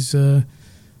because he's in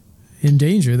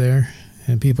danger there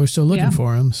and people are still looking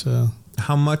for him. So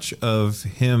how much of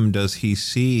him does he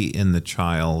see in the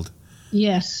child?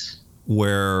 Yes.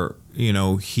 Where, you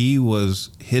know, he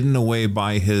was hidden away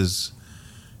by his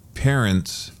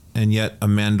parents, and yet a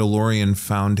Mandalorian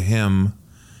found him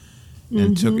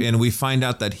and and we find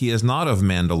out that he is not of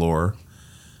Mandalore,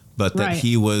 but that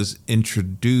he was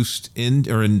introduced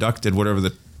or inducted, whatever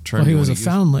the term. Well, he was a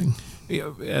foundling.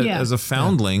 As a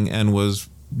foundling and was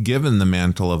given the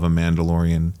mantle of a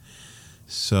Mandalorian.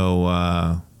 So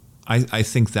I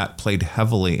think that played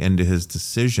heavily into his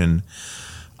decision.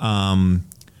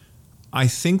 I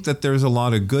think that there's a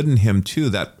lot of good in him, too.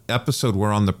 That episode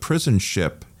where on the prison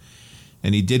ship,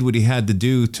 and he did what he had to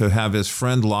do to have his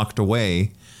friend locked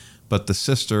away, but the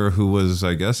sister, who was,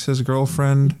 I guess, his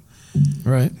girlfriend,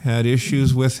 right, had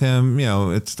issues with him. You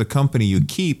know, it's the company you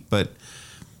keep, but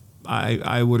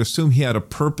I would assume he had a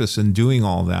purpose in doing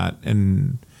all that.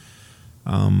 And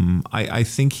I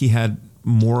think he had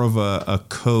more of a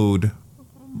code,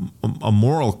 a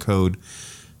moral code,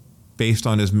 based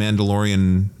on his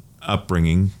Mandalorian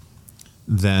upbringing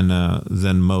than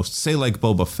most. Say like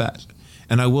Boba Fett.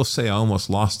 And I will say I almost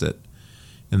lost it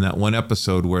in that one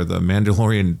episode where the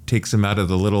Mandalorian takes him out of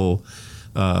the little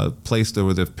place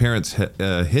where the parents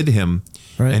hid him,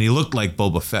 right, and he looked like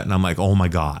Boba Fett, and I'm like, oh my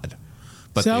God.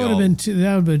 But so that would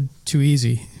have been too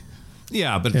easy.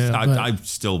 Yeah, but I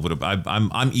still would have.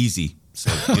 I'm easy,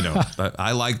 so you know. But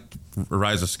I liked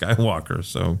Rise of Skywalker,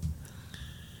 so.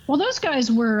 Well, those guys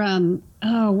were,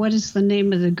 what is the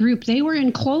name of the group? They were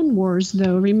in Clone Wars,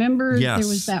 though. Remember, yes, there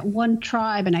was that one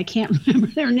tribe, and I can't remember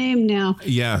their name now.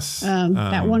 Yes.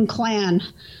 That one clan.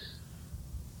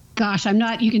 Gosh,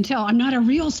 you can tell I'm not a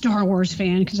real Star Wars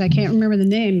fan because I can't remember the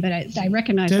name, but I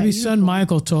recognize Debbie's son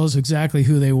Michael told us exactly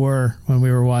who they were when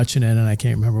we were watching it, and I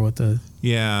can't remember what it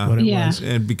was.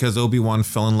 And because Obi-Wan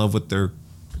fell in love with their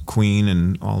queen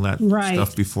and all that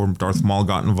stuff before Darth Maul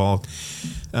got involved.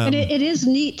 But it is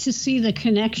neat to see the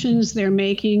connections they're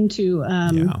making to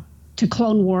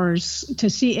Clone Wars, to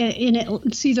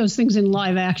see those things in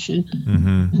live action.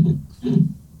 Mm-hmm.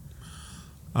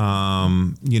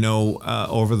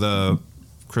 Over the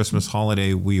Christmas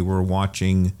holiday, we were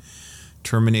watching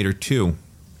Terminator 2.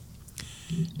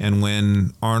 And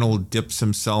when Arnold dips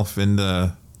himself in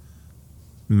the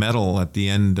metal at the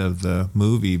end of the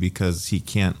movie because he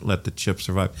can't let the chip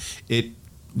survive,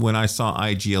 when I saw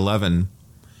IG-11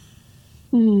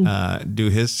 do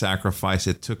his sacrifice,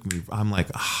 it took me, I'm like,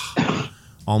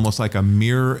 almost like a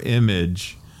mirror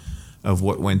image of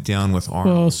what went down with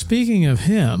Arnold. Well, speaking of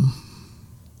him,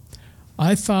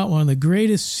 I thought one of the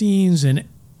greatest scenes in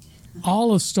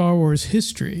all of Star Wars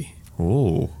history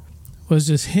was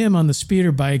just him on the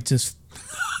speeder bike just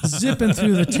zipping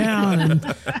through the town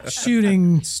and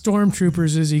shooting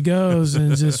stormtroopers as he goes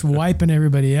and just wiping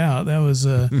everybody out. That was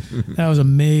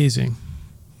amazing.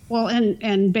 Well,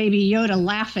 and Baby Yoda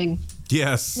laughing.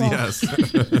 Yes.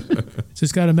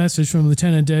 Just got a message from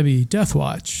Lieutenant Debbie. Death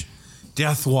Watch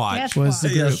was the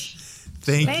group.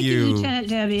 Thank you, Lieutenant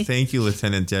Debbie. Thank you,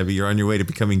 Lieutenant Debbie. You're on your way to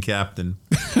becoming captain.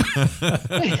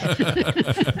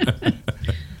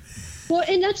 Well,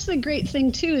 and that's the great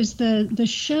thing, too, is the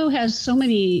show has so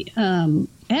many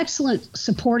excellent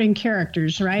supporting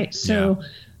characters, right? So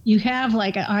you have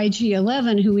like an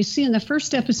IG-11 who we see in the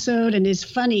first episode and is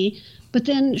funny, but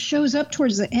then shows up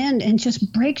towards the end and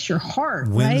just breaks your heart,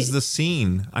 Wins the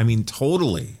scene. I mean,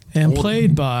 totally. And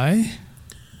played by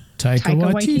Taika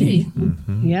Waititi.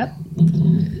 Mm-hmm. Yep.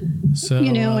 So,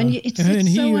 and it's so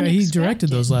unexpected. He directed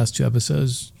those last two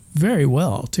episodes very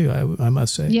well, too, I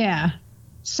must say. Yeah.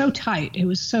 So tight. It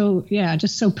was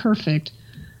just so perfect.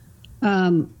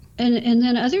 And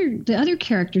then the other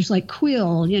characters like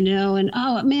Quill, and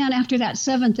oh man, after that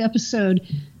 7th episode,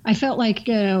 I felt like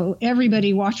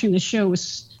everybody watching the show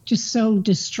was just so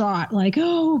distraught, like,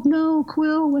 oh no,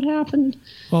 Quill, what happened?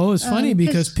 Well, it was funny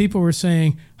because people were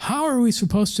saying, how are we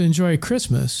supposed to enjoy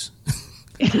Christmas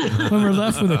when we're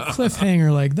left with a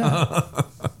cliffhanger like that?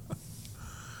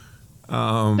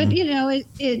 But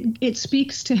it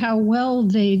speaks to how well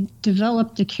they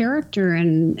developed the character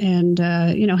and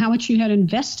how much you had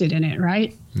invested in it,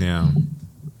 right? Yeah.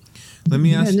 Let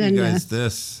me ask you guys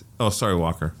this. Oh, sorry,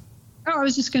 Walker. Oh, I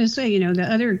was just going to say, the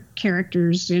other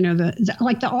characters,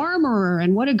 like the armorer,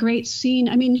 and what a great scene.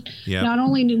 I mean, not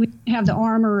only do we have the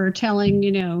armorer telling,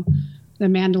 the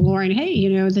Mandalorian,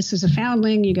 hey, this is a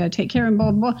foundling, you got to take care of him,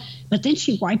 blah, blah, blah. But then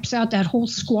she wipes out that whole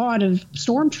squad of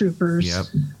stormtroopers. Yep.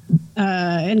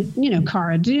 And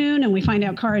Cara Dune, and we find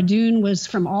out Cara Dune was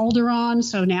from Alderaan,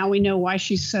 so now we know why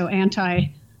she's so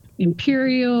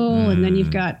anti-imperial. And then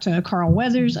you've got Carl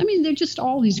Weathers. I mean, they're just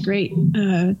all these great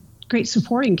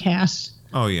supporting casts.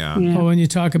 Oh, yeah. Well, when you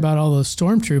talk about all those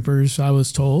stormtroopers, I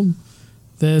was told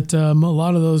that a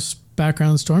lot of those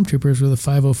background stormtroopers were the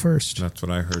 501st. That's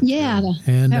what I heard. Yeah,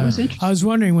 and that was interesting. I was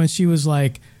wondering when she was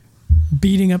like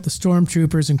beating up the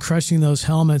stormtroopers and crushing those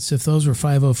helmets, if those were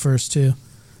 501st too.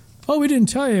 Oh, we didn't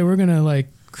tell you. We're going to like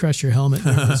crush your helmet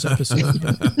during this episode.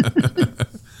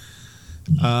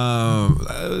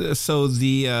 So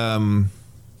the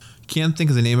can't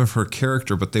think of the name of her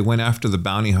character, but they went after the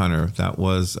bounty hunter. That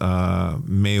was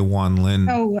Mei Wan Lin.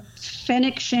 Oh,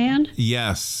 Fennec Shand?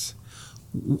 Yes.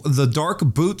 The dark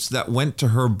boots that went to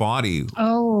her body.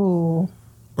 Oh.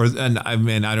 And I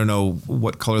mean, I don't know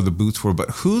what color the boots were, but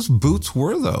whose boots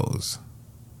were those?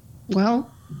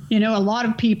 Well, a lot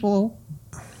of people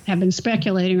have been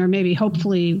speculating or maybe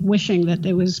hopefully wishing that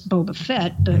it was Boba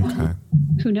Fett, but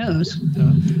who knows?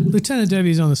 Lieutenant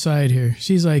Debbie's on the side here.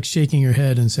 She's like shaking her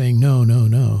head and saying, no, no,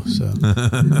 no. So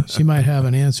she might have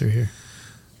an answer here.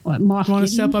 What, Moff You want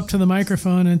to Gideon? step up to the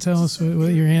microphone and tell us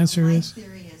what your answer is?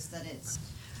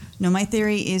 My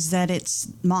theory is that it's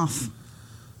Moff.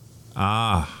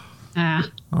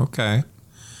 Okay.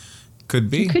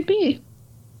 Could be. It could be.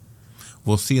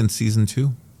 We'll see in season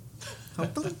 2.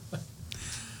 Hopefully.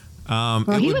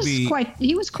 Well,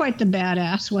 he was quite the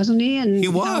badass, wasn't he? And He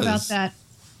was. How about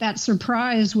that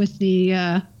surprise with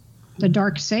the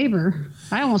dark saber?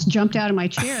 I almost jumped out of my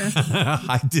chair.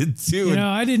 I did too.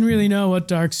 I didn't really know what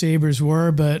dark sabers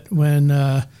were, but when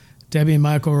Debbie and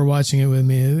Michael were watching it with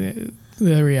me,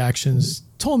 the reactions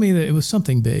told me that it was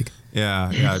something big.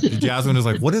 Yeah. Jasmine was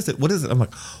like, "What is it? What is it?" I'm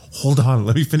like, "Hold on,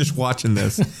 let me finish watching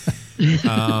this."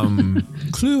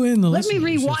 Clue in the Let me listeners if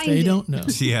rewind they it. don't know.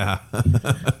 Yeah.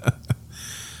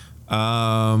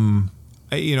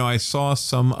 I saw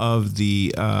some of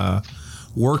the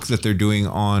work that they're doing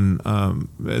on.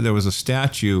 There was a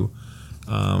statue.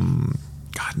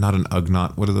 Not an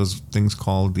Ugnaught. What are those things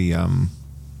called? The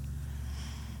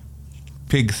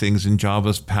pig things in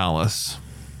Jabba's palace.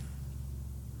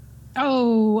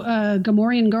 Oh,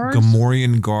 Gamorrean guards?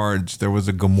 Gamorrean guards. There was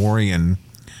a Gamorrean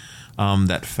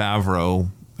that Favreau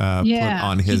put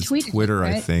on his Twitter,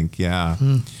 right? I think. Yeah.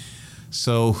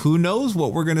 So who knows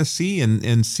what we're going to see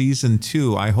in season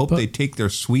 2. I hope they take their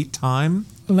sweet time.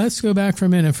 Let's go back for a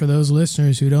minute for those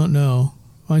listeners who don't know.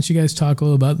 Why don't you guys talk a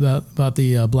little about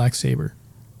the black saber?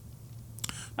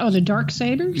 Oh, the dark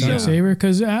saber? Dark saber,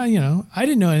 because I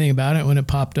didn't know anything about it when it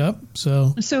popped up.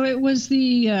 So it was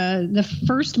the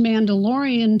first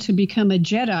Mandalorian to become a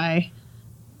Jedi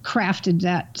crafted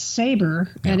that saber,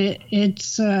 and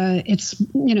it's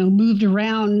moved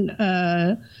around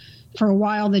for a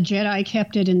while. The Jedi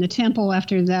kept it in the temple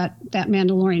after that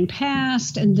Mandalorian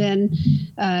passed, and then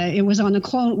it was on the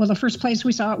clone. Well, the first place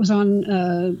we saw it was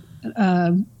on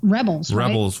Rebels.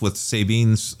 Rebels, right? With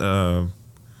Sabine's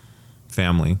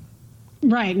family.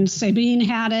 Right, and Sabine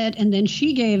had it, and then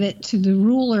she gave it to the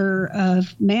ruler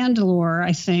of Mandalore,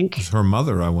 I think. It's her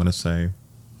mother, I want to say.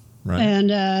 Right.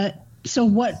 And so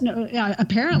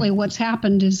apparently what's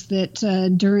happened is that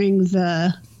during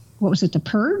the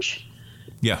Purge?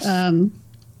 Yes.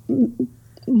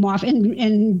 Moff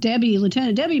and Debbie,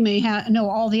 Lieutenant Debbie may know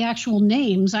all the actual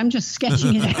names. I'm just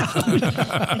sketching it out.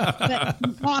 But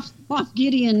Moff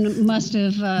Gideon must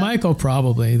have Michael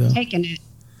probably though taken it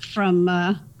from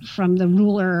the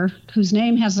ruler, whose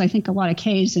name has, I think, a lot of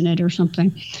K's in it or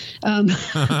something. So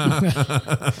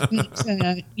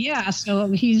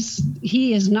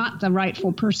he is not the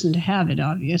rightful person to have it,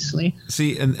 obviously.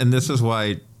 See, and this is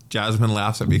why Jasmine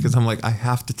laughs at me, because I'm like, I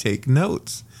have to take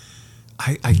notes.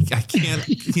 I can't,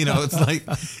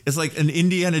 it's like an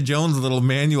Indiana Jones little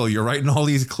manual. You're writing all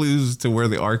these clues to where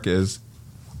the arc is.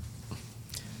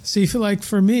 See,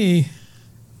 for me,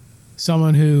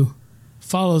 someone who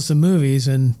follows the movies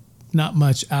and not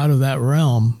much out of that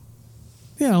realm,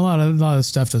 a lot of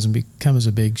stuff doesn't become as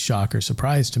a big shock or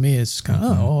surprise to me. It's kind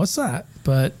of, what's that?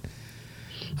 But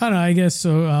I don't know, I guess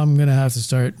so. I'm going to have to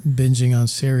start binging on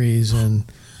series, and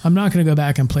I'm not going to go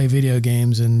back and play video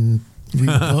games and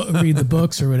read the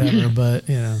books or whatever, but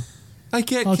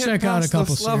I'll check out a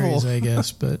couple series, I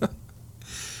guess. But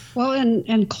well,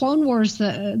 and Clone Wars,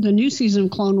 the new season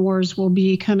of Clone Wars will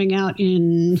be coming out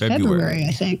in February,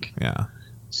 I think. Yeah.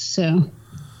 So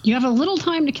you have a little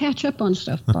time to catch up on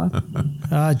stuff,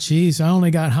 Bob. Geez, I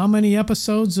only got how many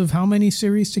episodes of how many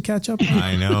series to catch up on?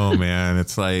 I know, man.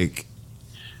 It's like,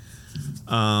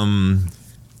 so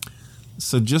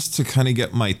just to kind of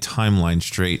get my timeline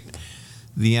straight,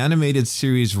 the animated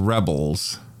series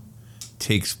Rebels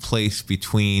takes place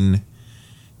between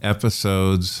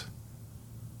episodes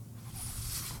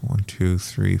 1, 2,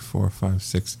 3, 4, 5,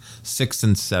 6, 6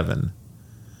 and 7.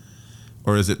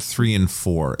 Or is it 3 and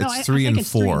 4? It's 3 and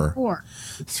 4.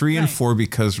 3 and 4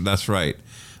 because that's right.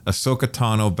 Ahsoka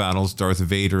Tano battles Darth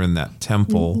Vader in that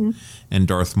temple, and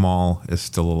Darth Maul is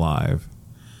still alive.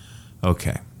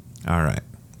 Okay. All right.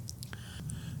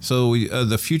 So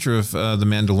the future of The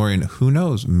Mandalorian, who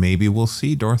knows? Maybe we'll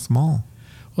see Darth Maul.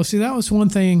 Well, see, that was one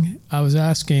thing I was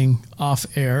asking off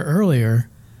air earlier.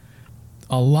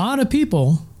 A lot of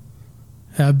people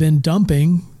have been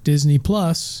dumping Disney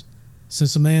Plus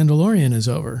since The Mandalorian is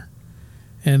over.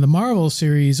 And the Marvel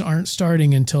series aren't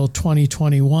starting until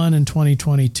 2021 and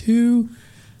 2022.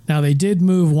 Now, they did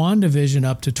move WandaVision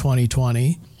up to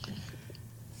 2020.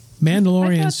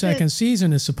 Mandalorian's second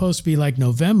season is supposed to be like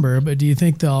November, but do you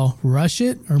think they'll rush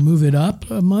it or move it up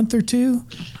a month or two?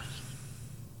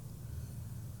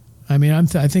 I mean,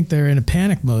 I think they're in a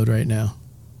panic mode right now.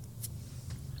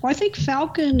 Well, I think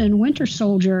Falcon and Winter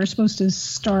Soldier are supposed to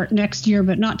start next year,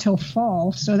 but not till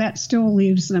fall. So that still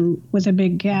leaves them with a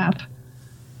big gap.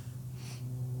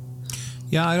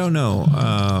 Yeah, I don't know.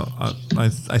 I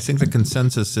think the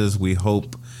consensus is we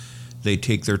hope they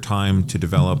take their time to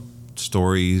develop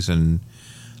stories. And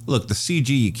look, the CG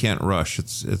you can't rush.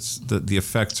 It's the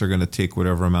effects are going to take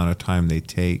whatever amount of time they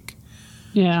take.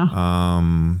 Yeah.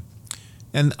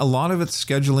 And a lot of it's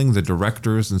scheduling the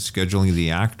directors and scheduling the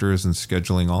actors and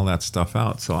scheduling all that stuff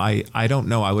out. So I don't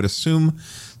know. I would assume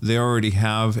they already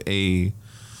have a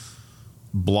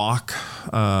block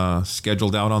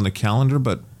scheduled out on the calendar,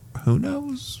 but who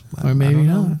knows? Or maybe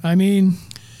not. I mean,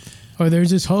 or they're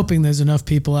just hoping there's enough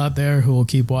people out there who will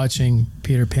keep watching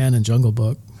Peter Pan and Jungle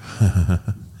Book.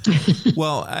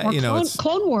 Well, it's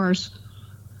Clone Wars.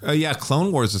 Yeah,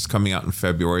 Clone Wars is coming out in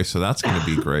February, so that's going to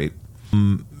be great.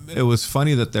 It was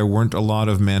funny that there weren't a lot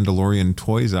of Mandalorian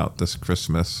toys out this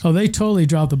Christmas. Oh, they totally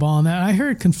dropped the ball on that. I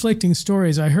heard conflicting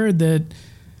stories. I heard that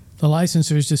the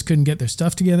licensors just couldn't get their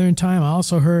stuff together in time. I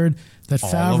also heard that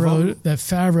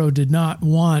Favreau did not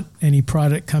want any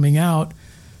product coming out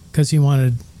because he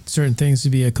wanted certain things to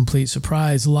be a complete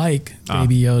surprise, like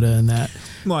Baby Yoda and that.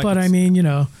 Well, but I mean,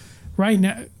 right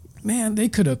now, man, they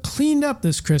could have cleaned up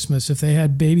this Christmas if they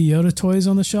had Baby Yoda toys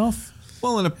on the shelf.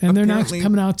 Well, and they're not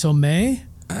coming out till May.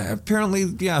 Apparently,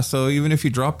 yeah. So even if you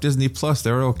drop Disney Plus,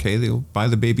 they're okay. They'll buy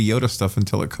the Baby Yoda stuff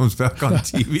until it comes back on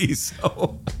TV.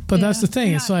 So, but that's the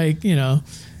thing. Yeah. It's like,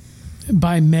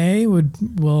 by May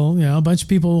a bunch of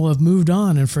people will have moved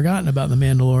on and forgotten about the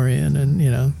Mandalorian, and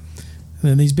and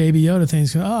then these Baby Yoda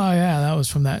things go, oh yeah, that was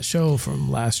from that show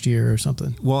from last year or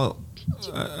something. Well,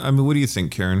 I mean, what do you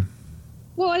think, Karen?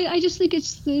 Well, I just think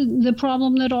it's the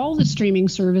problem that all the streaming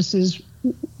services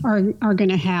are going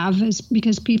to have, is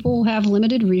because people have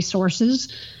limited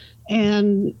resources.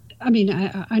 And I mean,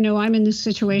 I know I'm in this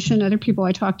situation, other people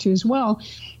I talk to as well.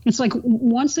 It's like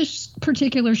once this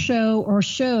particular show or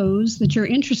shows that you're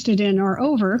interested in are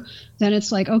over, then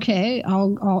it's like, okay,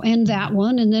 I'll end that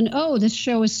one. And then, this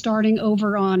show is starting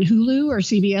over on Hulu or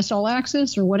CBS All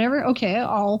Access or whatever. Okay,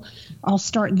 I'll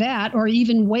start that, or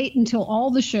even wait until all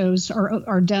the shows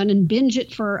are done and binge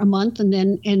it for a month and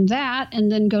then end that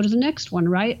and then go to the next one,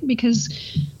 right?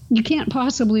 Because you can't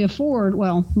possibly afford,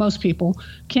 most people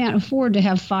can't afford to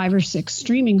have 5 or 6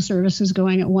 streaming services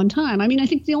going at one time. I mean, I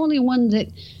think the only one that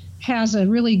has a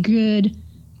really good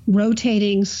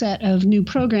rotating set of new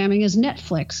programming is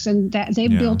Netflix, and that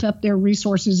they've built up their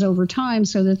resources over time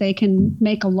so that they can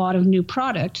make a lot of new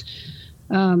product.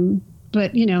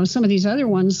 But some of these other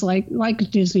ones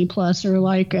like Disney Plus or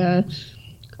like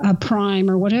Prime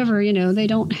or whatever, they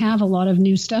don't have a lot of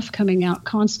new stuff coming out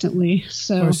constantly.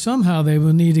 So, or somehow they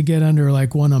will need to get under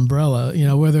like one umbrella,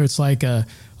 whether it's like a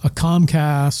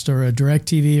Comcast or a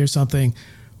DirecTV or something,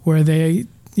 where they,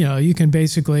 you can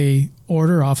basically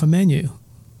order off a menu.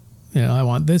 I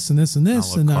want this and this and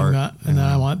this, and then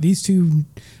I want these two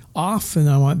off, and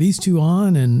I want these two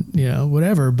on, and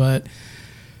whatever. But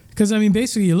because I mean,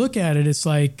 basically, you look at it, it's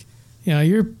like,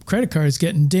 your credit card is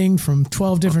getting dinged from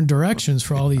 12 different directions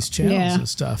for all these channels and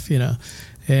stuff,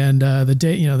 and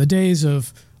the days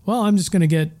of, I'm just going to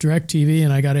get DirecTV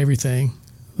and I got everything,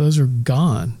 those are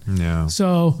gone. Yeah.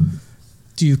 So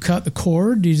do you cut the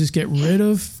cord? Do you just get rid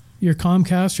of your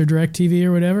Comcast or DirecTV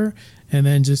or whatever, and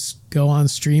then just go on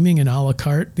streaming and a la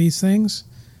carte these things?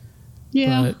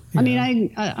 Yeah. But, I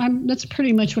mean, I'm that's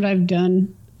pretty much what I've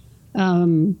done.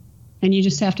 And you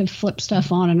just have to flip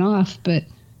stuff on and off, but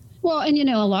and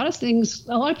a lot of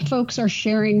folks are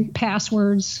sharing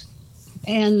passwords,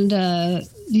 and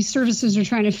these services are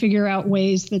trying to figure out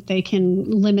ways that they can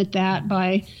limit that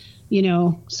by,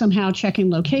 somehow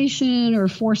checking location or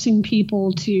forcing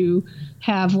people to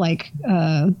have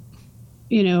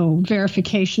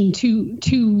verification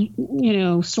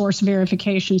to source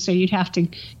verification. So you'd have to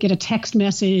get a text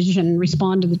message and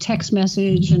respond to the text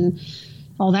message and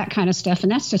all that kind of stuff,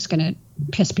 and that's just going to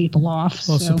piss people off.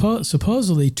 Well,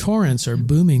 supposedly torrents are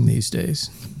booming these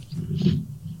days.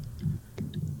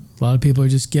 A lot of people are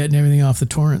just getting everything off the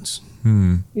torrents.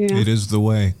 Yeah. It is the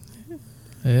way.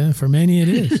 Yeah, for many it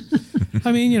is.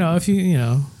 I mean, if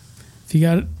you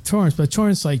got torrents, but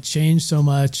torrents changed so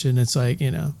much, and it's like,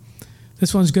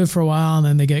 this one's good for a while, and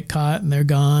then they get caught and they're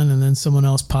gone, and then someone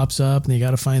else pops up and you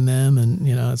got to find them, and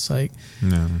it's like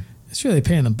it's really a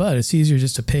pain in the butt. It's easier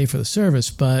just to pay for the service,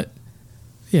 but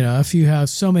if you have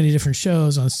so many different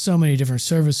shows on so many different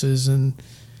services, and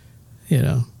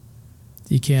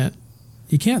you can't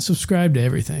subscribe to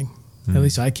everything. At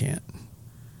least I can't.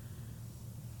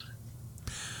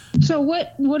 So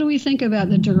what do we think about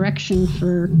the direction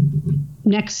for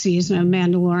next season of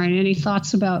Mandalorian? Any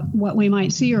thoughts about what we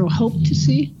might see or hope to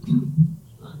see?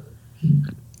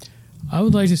 I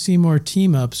would like to see more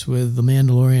team-ups with the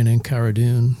Mandalorian and Cara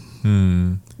Dune.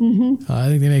 I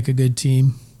think they make a good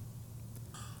team.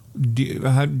 Do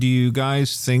you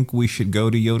guys think we should go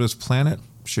to Yoda's planet?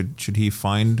 Should he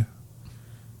find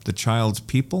the child's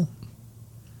people?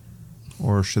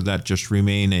 Or should that just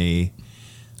remain a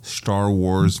Star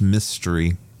Wars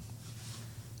mystery?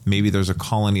 Maybe there's a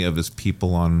colony of his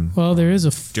people on there is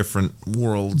different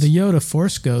worlds. The Yoda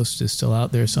Force Ghost is still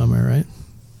out there somewhere, right?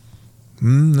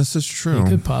 This is true. It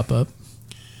could pop up.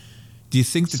 Do you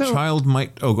think the child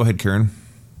might... Oh, go ahead, Karen.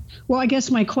 Well, I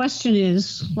guess my question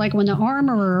is, like when the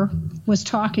armorer was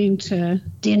talking to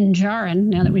Din Djarin,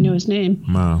 now that we know his name,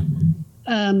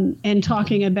 and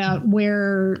talking about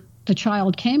where the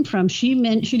child came from, she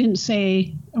didn't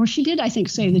say, or she did, I think,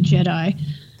 say the Jedi.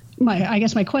 I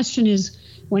guess my question is,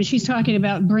 when she's talking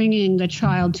about bringing the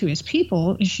child to his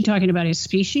people, is she talking about his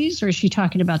species, or is she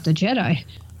talking about the Jedi?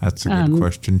 That's a good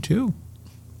question too.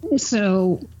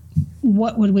 So,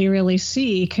 what would we really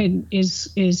see?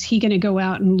 Is he going to go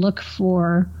out and look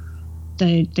for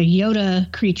the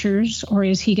Yoda creatures, or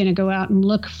is he going to go out and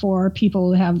look for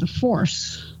people who have the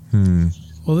Force?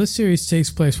 Well, this series takes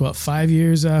place, 5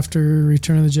 years after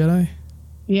Return of the Jedi?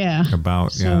 Yeah.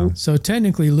 So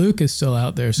technically Luke is still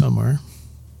out there somewhere.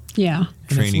 Yeah.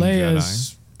 And Training if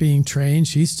Leia's being trained,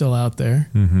 she's still out there.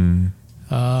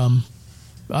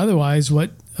 Otherwise,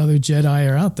 what other Jedi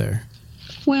are out there?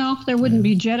 Well, there wouldn't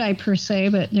be Jedi per se,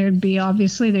 but there'd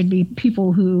be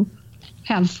people who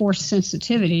have Force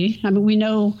sensitivity. I mean, we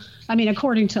know...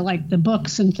 according to like the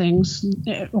books and things,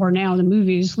 or now the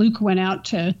movies, Luke went out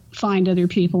to find other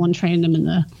people and train them in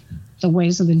the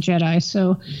ways of the Jedi.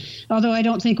 So, although I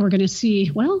don't think we're going to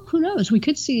see, well, who knows? We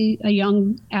could see a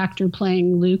young actor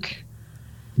playing Luke,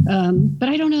 but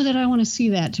I don't know that I want to see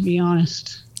that, to be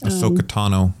honest. Ahsoka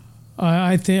Tano.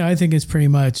 I think it's pretty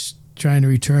much trying to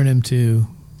return him to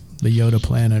the Yoda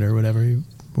planet or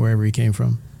wherever he came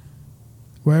from,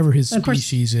 wherever his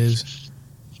species is.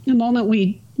 The moment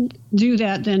we do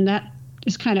that, then that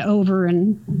is kind of over,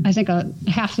 and I think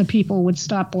half the people would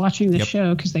stop watching the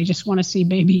show because they just want to see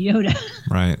Baby Yoda.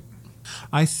 Right.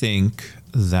 I think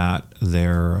that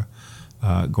they're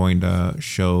going to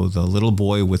show the little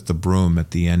boy with the broom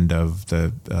at the end of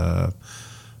the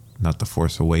not the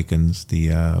Force Awakens, the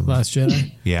Last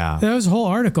Jedi. Yeah, there was a whole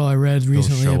article I read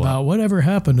recently about whatever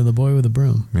happened to the boy with the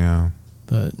broom. Yeah,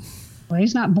 but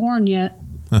he's not born yet.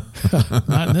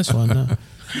 Not in this one. No.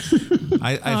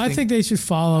 I think they should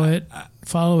follow it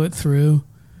through.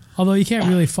 Although you can't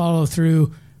really follow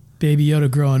through Baby Yoda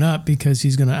growing up because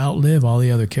he's going to outlive all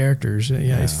the other characters.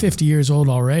 He's 50 years old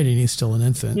already and he's still an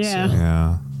infant. Yeah. So.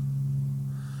 Yeah.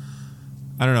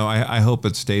 I don't know. I hope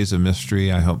it stays a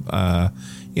mystery. I hope, a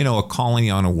colony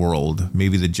on a world,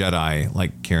 maybe the Jedi,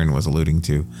 like Karen was alluding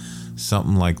to,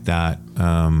 something like that.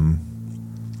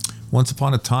 Once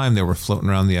upon a time, they were floating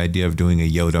around the idea of doing a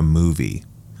Yoda movie.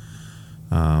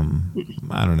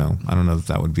 I don't know. I don't know if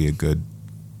that would be a good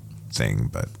thing,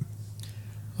 but...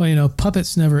 Well,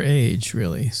 puppets never age,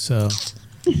 really, so...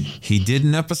 He did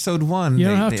in episode 1. You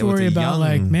don't have to worry about,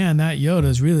 man, that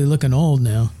Yoda's really looking old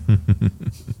now.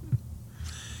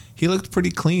 He looked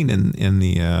pretty clean in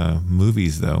the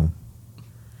movies, though,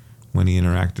 when he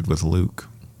interacted with Luke.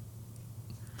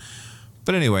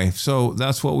 But anyway, so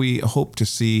that's what we hope to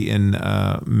see in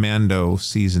Mando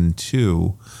Season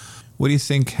 2. What do you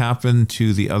think happened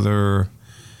to the other...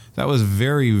 That was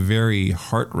very, very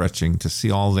heart-wrenching to see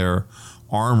all their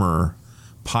armor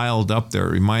piled up there.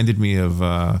 It reminded me of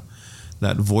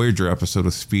that Voyager episode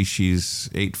of Species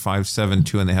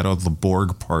 8572, and they had all the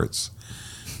Borg parts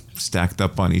stacked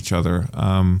up on each other.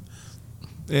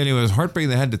 Anyway, it was heartbreaking.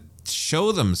 They had to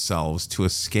show themselves to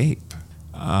escape.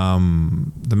 The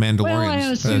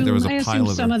Mandalorians. Well, there was I a pile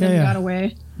of some of them got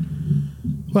away.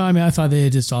 Well, I thought they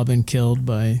had just all been killed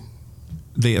by...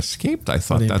 They escaped, I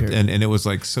thought that, and it was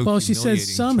like so. Well, she said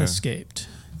some escaped.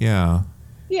 Yeah.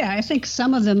 Yeah, I think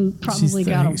some of them probably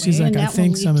got away. She's like, I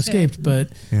think some escaped, but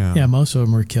most of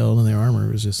them were killed, and their armor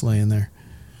was just laying there.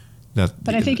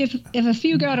 But I think if a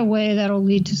few got away, that'll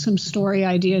lead to some story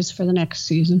ideas for the next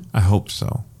season. I hope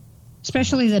so.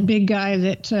 Especially the big guy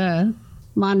that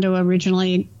Mondo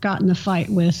originally got in the fight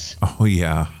with. Oh,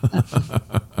 yeah.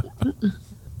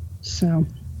 So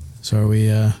are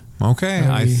we... Okay,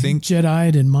 I think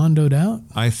Jedi'd and Mondo'd out.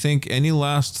 I think any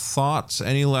last thoughts,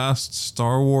 any last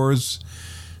Star Wars,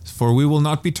 for we will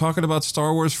not be talking about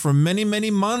Star Wars for many,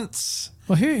 many months.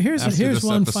 Well, here's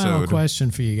one episode. final question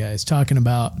for you guys, talking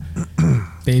about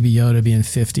Baby Yoda being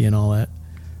 50 and all that.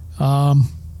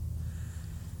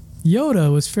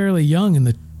 Yoda was fairly young in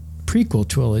the prequel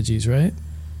trilogies, right?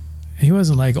 He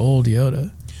wasn't like old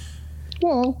Yoda.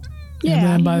 Well, yeah. And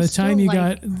then by the time you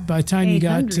got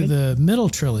to the middle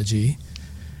trilogy,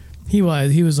 he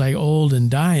was like old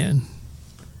and dying.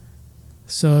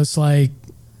 So it's like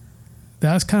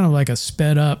that's kind of like a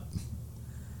sped up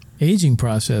aging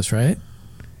process, right?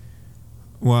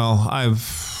 Well, I'd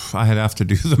have to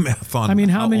do the math on. I mean,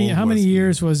 how many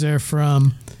years was there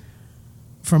from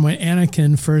when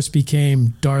Anakin first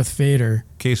became Darth Vader?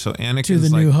 Okay, so Anakin's to the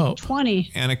New Hope.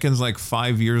 20. Anakin's like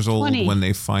 5 years old 20. when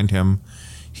they find him.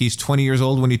 He's 20 years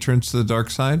old when he turns to the dark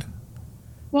side.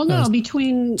 Well, no,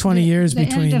 between 20 years the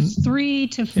between end of 3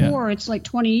 to 4, it's like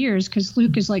 20 years because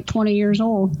Luke is like 20 years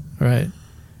old. Right.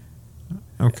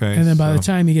 Okay. And then by the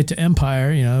time you get to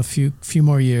Empire, a few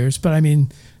more years. But I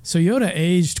mean, so Yoda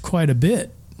aged quite a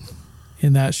bit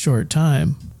in that short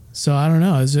time. So I don't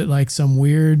know. Is it like some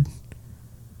weird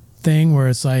thing where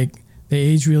it's like they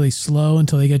age really slow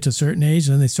until they get to a certain age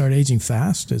and then they start aging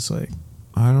fast? It's like,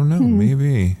 I don't know.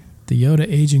 Maybe the Yoda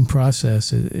aging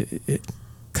process it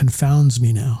confounds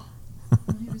me now.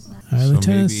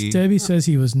 Lieutenant Debbie says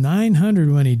he was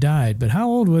 900 when he died, but how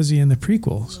old was he in the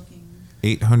prequels?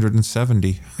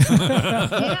 870.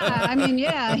 Yeah, I mean,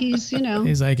 he's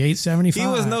he's like 875. He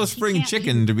was no spring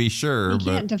chicken, to be sure. He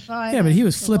can't defy. Yeah, but he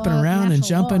was flipping around and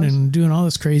jumping and doing all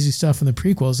this crazy stuff in the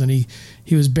prequels, and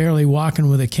he was barely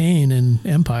walking with a cane in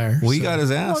Empire. Well, he got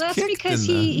his ass Well, that's kicked because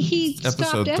in he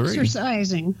episode stopped 3.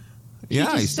 exercising.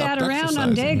 Yeah, he sat around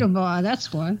on Dagobah.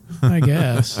 That's why. I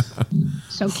guess.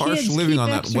 So harsh kids, living keep on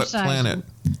that wet planet.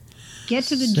 Get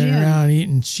to the Sitting gym. around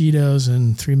eating Cheetos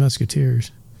and Three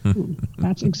Musketeers.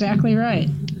 That's exactly right.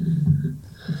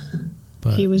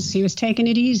 But he was taking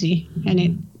it easy,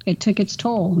 and it took its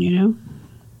toll,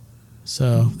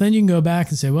 So then you can go back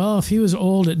and say, well, if he was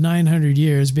old at 900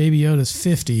 years, Baby Yoda's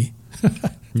 50.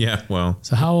 Yeah, well.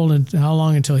 So how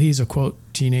long until he's a quote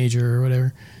teenager or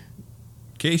whatever?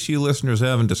 In case you listeners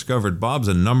haven't discovered, Bob's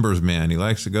a numbers man. He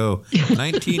likes to go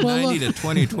 1990 to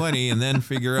 2020 and then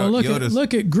figure out Yoda's.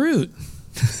 Look at Groot.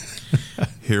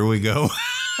 Here we go.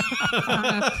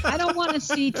 I don't want to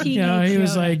see teenage he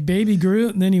was Yoda. like baby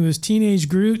Groot, and then he was teenage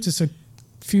Groot just a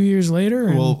few years later.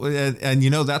 And, Well, and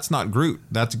that's not Groot.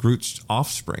 That's Groot's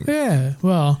offspring. yeah,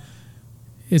 well,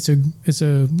 it's a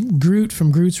Groot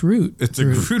from Groot's root. It's a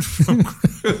Groot from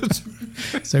Groot.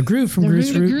 It's a Groot from The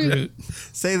Groot's root of root. Groot.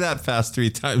 Say that fast 3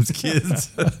 times, kids.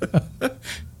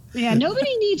 Yeah,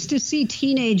 nobody needs to see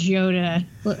teenage Yoda.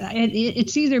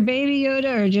 It's either baby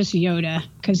Yoda or just Yoda.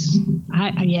 Because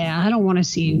I don't want to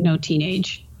see no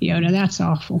teenage Yoda. That's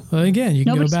awful. Well, again, you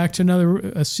can go back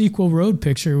to a sequel road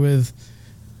picture with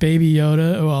baby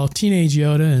Yoda, well, teenage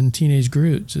Yoda and teenage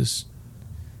Groot just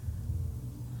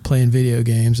playing video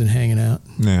games and hanging out.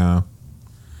 Yeah.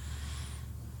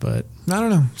 But I don't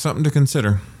know. Something to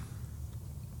consider.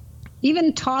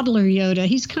 Even toddler Yoda,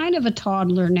 he's kind of a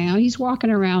toddler now. He's walking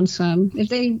around some. If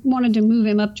they wanted to move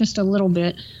him up just a little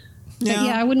bit, but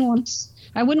I wouldn't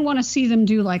want to see them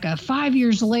do like a 5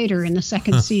 years later in the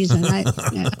second season.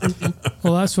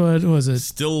 well, that's what was it?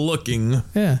 Still looking.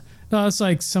 Yeah, no, it's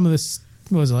like some of this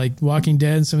was like Walking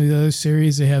Dead and some of the other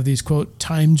series. They have these quote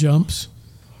time jumps,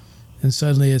 and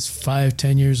suddenly it's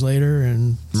 5-10 years later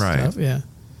and stuff. Yeah.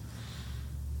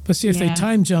 But see, if they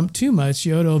time jump too much,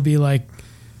 Yoda will be like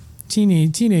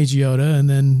teenage Yoda, and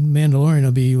then Mandalorian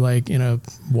will be like in a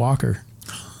walker.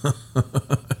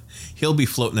 He'll be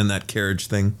floating in that carriage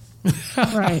thing.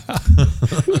 Right.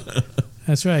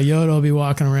 That's right. Yoda will be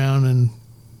walking around and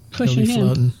pushing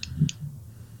he'll be floating.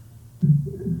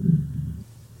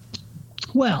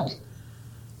 Well,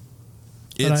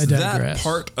 it's that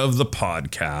part of the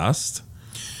podcast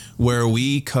where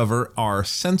we cover our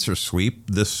Sensor Sweep.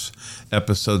 This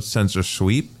episode's Sensor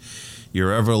Sweep.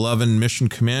 Your ever-loving mission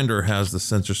commander has the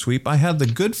Sensor Sweep. I had the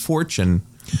good fortune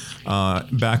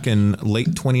back in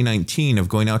late 2019 of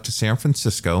going out to San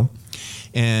Francisco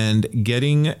and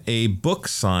getting a book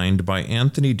signed by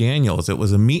Anthony Daniels. It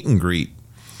was a meet and greet.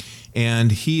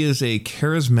 And he is a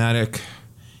charismatic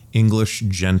English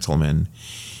gentleman.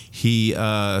 He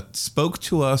spoke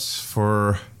to us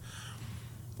for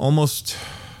almost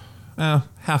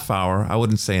half hour. I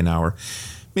wouldn't say an hour.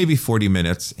 maybe 40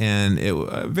 minutes, and it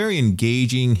very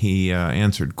engaging. He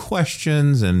answered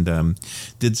questions and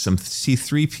did some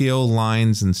C-3PO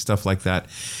lines and stuff like that,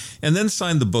 and then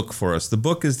signed the book for us. The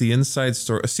book is the Inside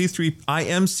Story. I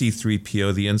am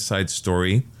C-3PO, the Inside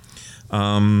Story.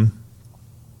 And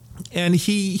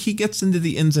he gets into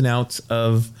the ins and outs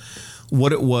of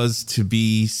what it was to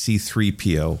be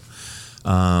C-3PO.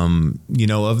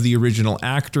 Of the original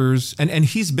actors, and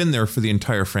he's been there for the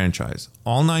entire franchise.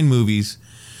 All 9 movies,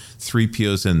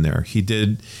 3PO's in there. He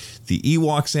did the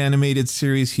Ewoks animated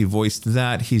series. He voiced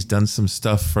that. He's done some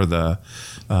stuff for the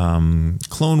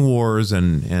Clone Wars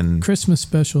and Christmas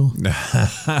special.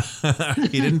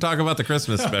 He didn't talk about the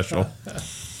Christmas special.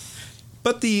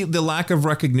 But the lack of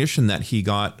recognition that he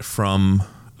got from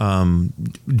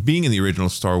being in the original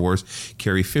Star Wars,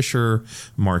 Carrie Fisher,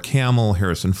 Mark Hamill,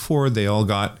 Harrison Ford, they all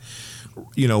got,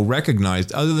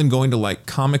 recognized, other than going to like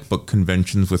comic book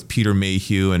conventions with Peter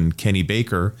Mayhew and Kenny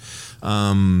Baker.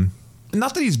 Not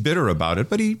that he's bitter about it,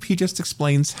 but he just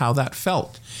explains how that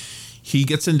felt. He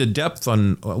gets into depth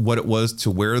on what it was to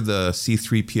wear the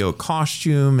C-3PO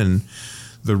costume and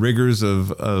the rigors of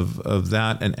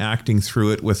that, and acting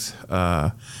through it with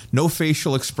no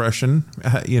facial expression,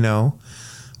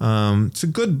 It's a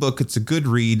good book. It's a good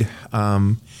read.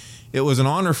 It was an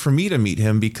honor for me to meet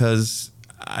him because,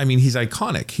 he's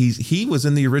iconic. He was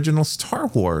in the original Star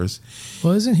Wars.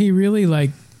 Well, isn't he really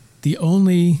like the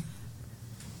only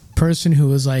person who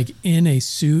was like in a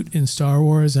suit in Star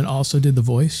Wars and also did the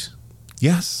voice?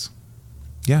 Yes,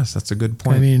 that's a good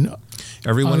point.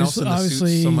 Everyone else in the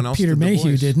suit, someone else Peter did the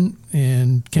Mayhew voice. didn't,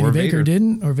 and Kenny Baker Vader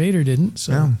didn't, or Vader didn't.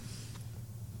 So, yeah.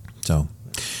 So,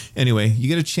 anyway, you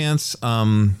get a chance,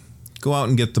 go out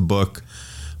and get the book.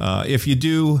 If you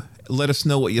do, let us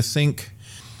know what you think.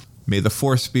 May the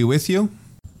Force be with you.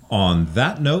 On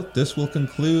that note, this will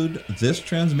conclude this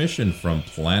transmission from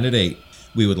Planet 8.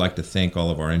 We would like to thank all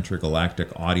of our intergalactic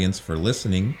audience for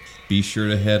listening. Be sure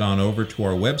to head on over to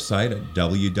our website at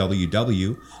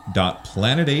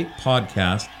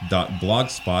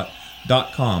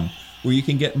www.planet8podcast.blogspot.com, where you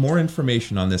can get more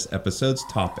information on this episode's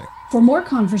topic. For more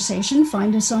conversation,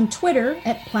 find us on Twitter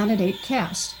at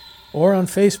Planet8Cast. Or on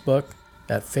Facebook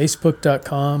at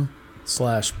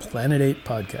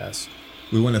facebook.com/Planet8Podcast.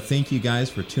 We want to thank you guys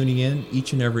for tuning in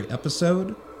each and every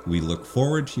episode. We look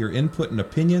forward to your input and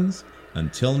opinions.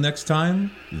 Until next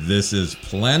time, this is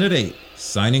Planet 8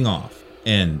 signing off.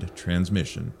 End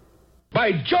transmission.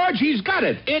 By George, he's got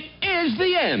it. It is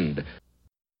the end.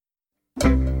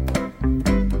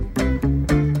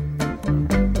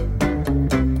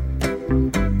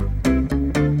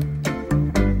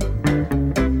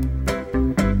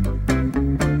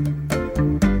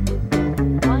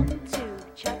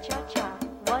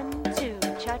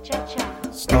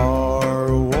 Star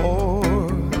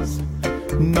Wars,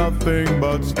 nothing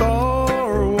but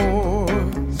Star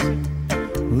Wars.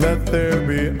 Let there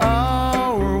be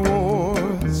our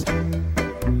wars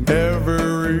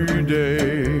every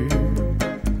day.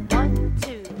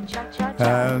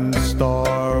 And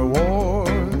Star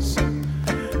Wars,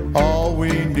 all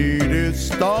we need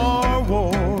is Star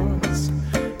Wars.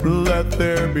 Let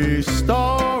there be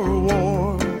Star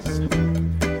Wars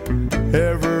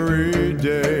every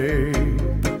day.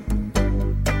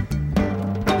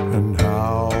 And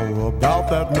how about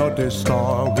that nutty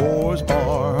Star Wars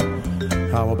bar?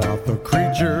 How about the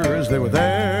creatures that were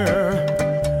there?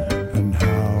 And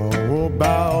how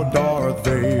about Darth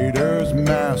Vader's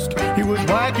mask? He was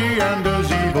wacky and as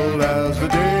evil as the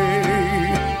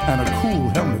day, and a cool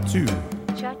helmet too.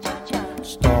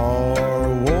 Star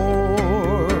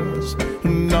Wars,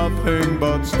 nothing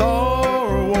but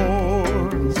Star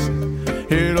Wars.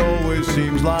 It always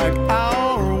seems like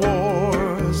our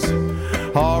wars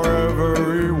are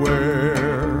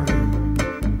everywhere.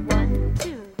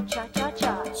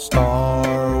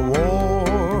 Star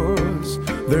Wars,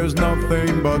 there's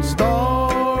nothing but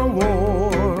Star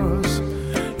Wars.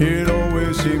 It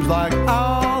always seems like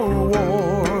our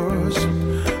wars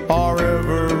are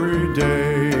every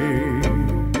day.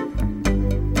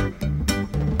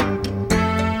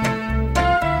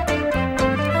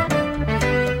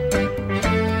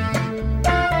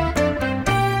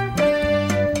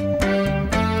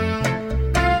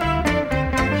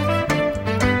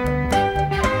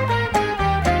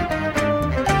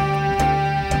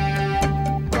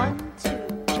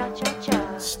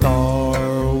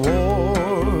 Star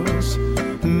Wars,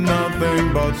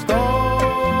 nothing but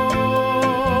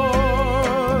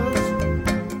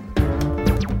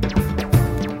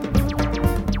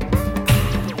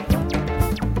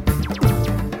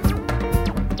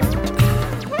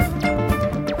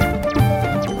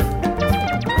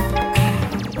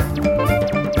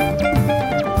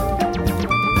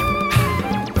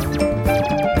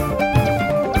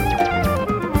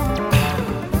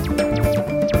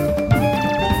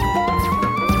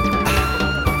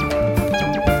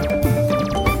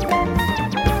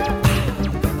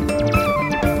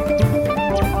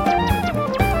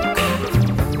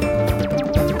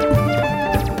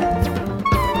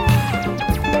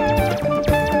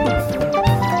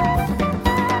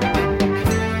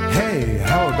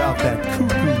that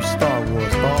cuckoo Star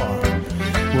Wars bar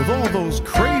with all those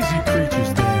crazy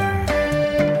creatures there.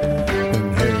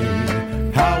 And hey,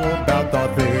 how about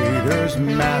Darth Vader's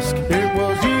mask? It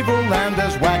was evil and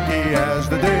as wacky as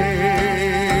the day.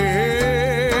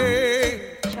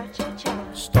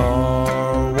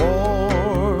 Star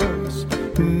Wars,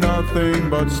 nothing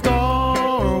but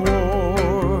Star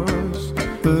Wars.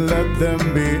 Let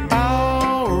them be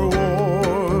our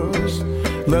wars.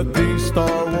 Let these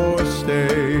Star Wars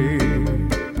stay.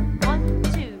 1,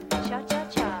 2,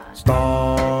 cha-cha-cha.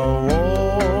 Star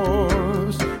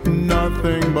Wars,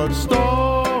 nothing but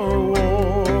Star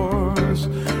Wars.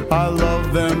 I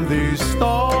love them, these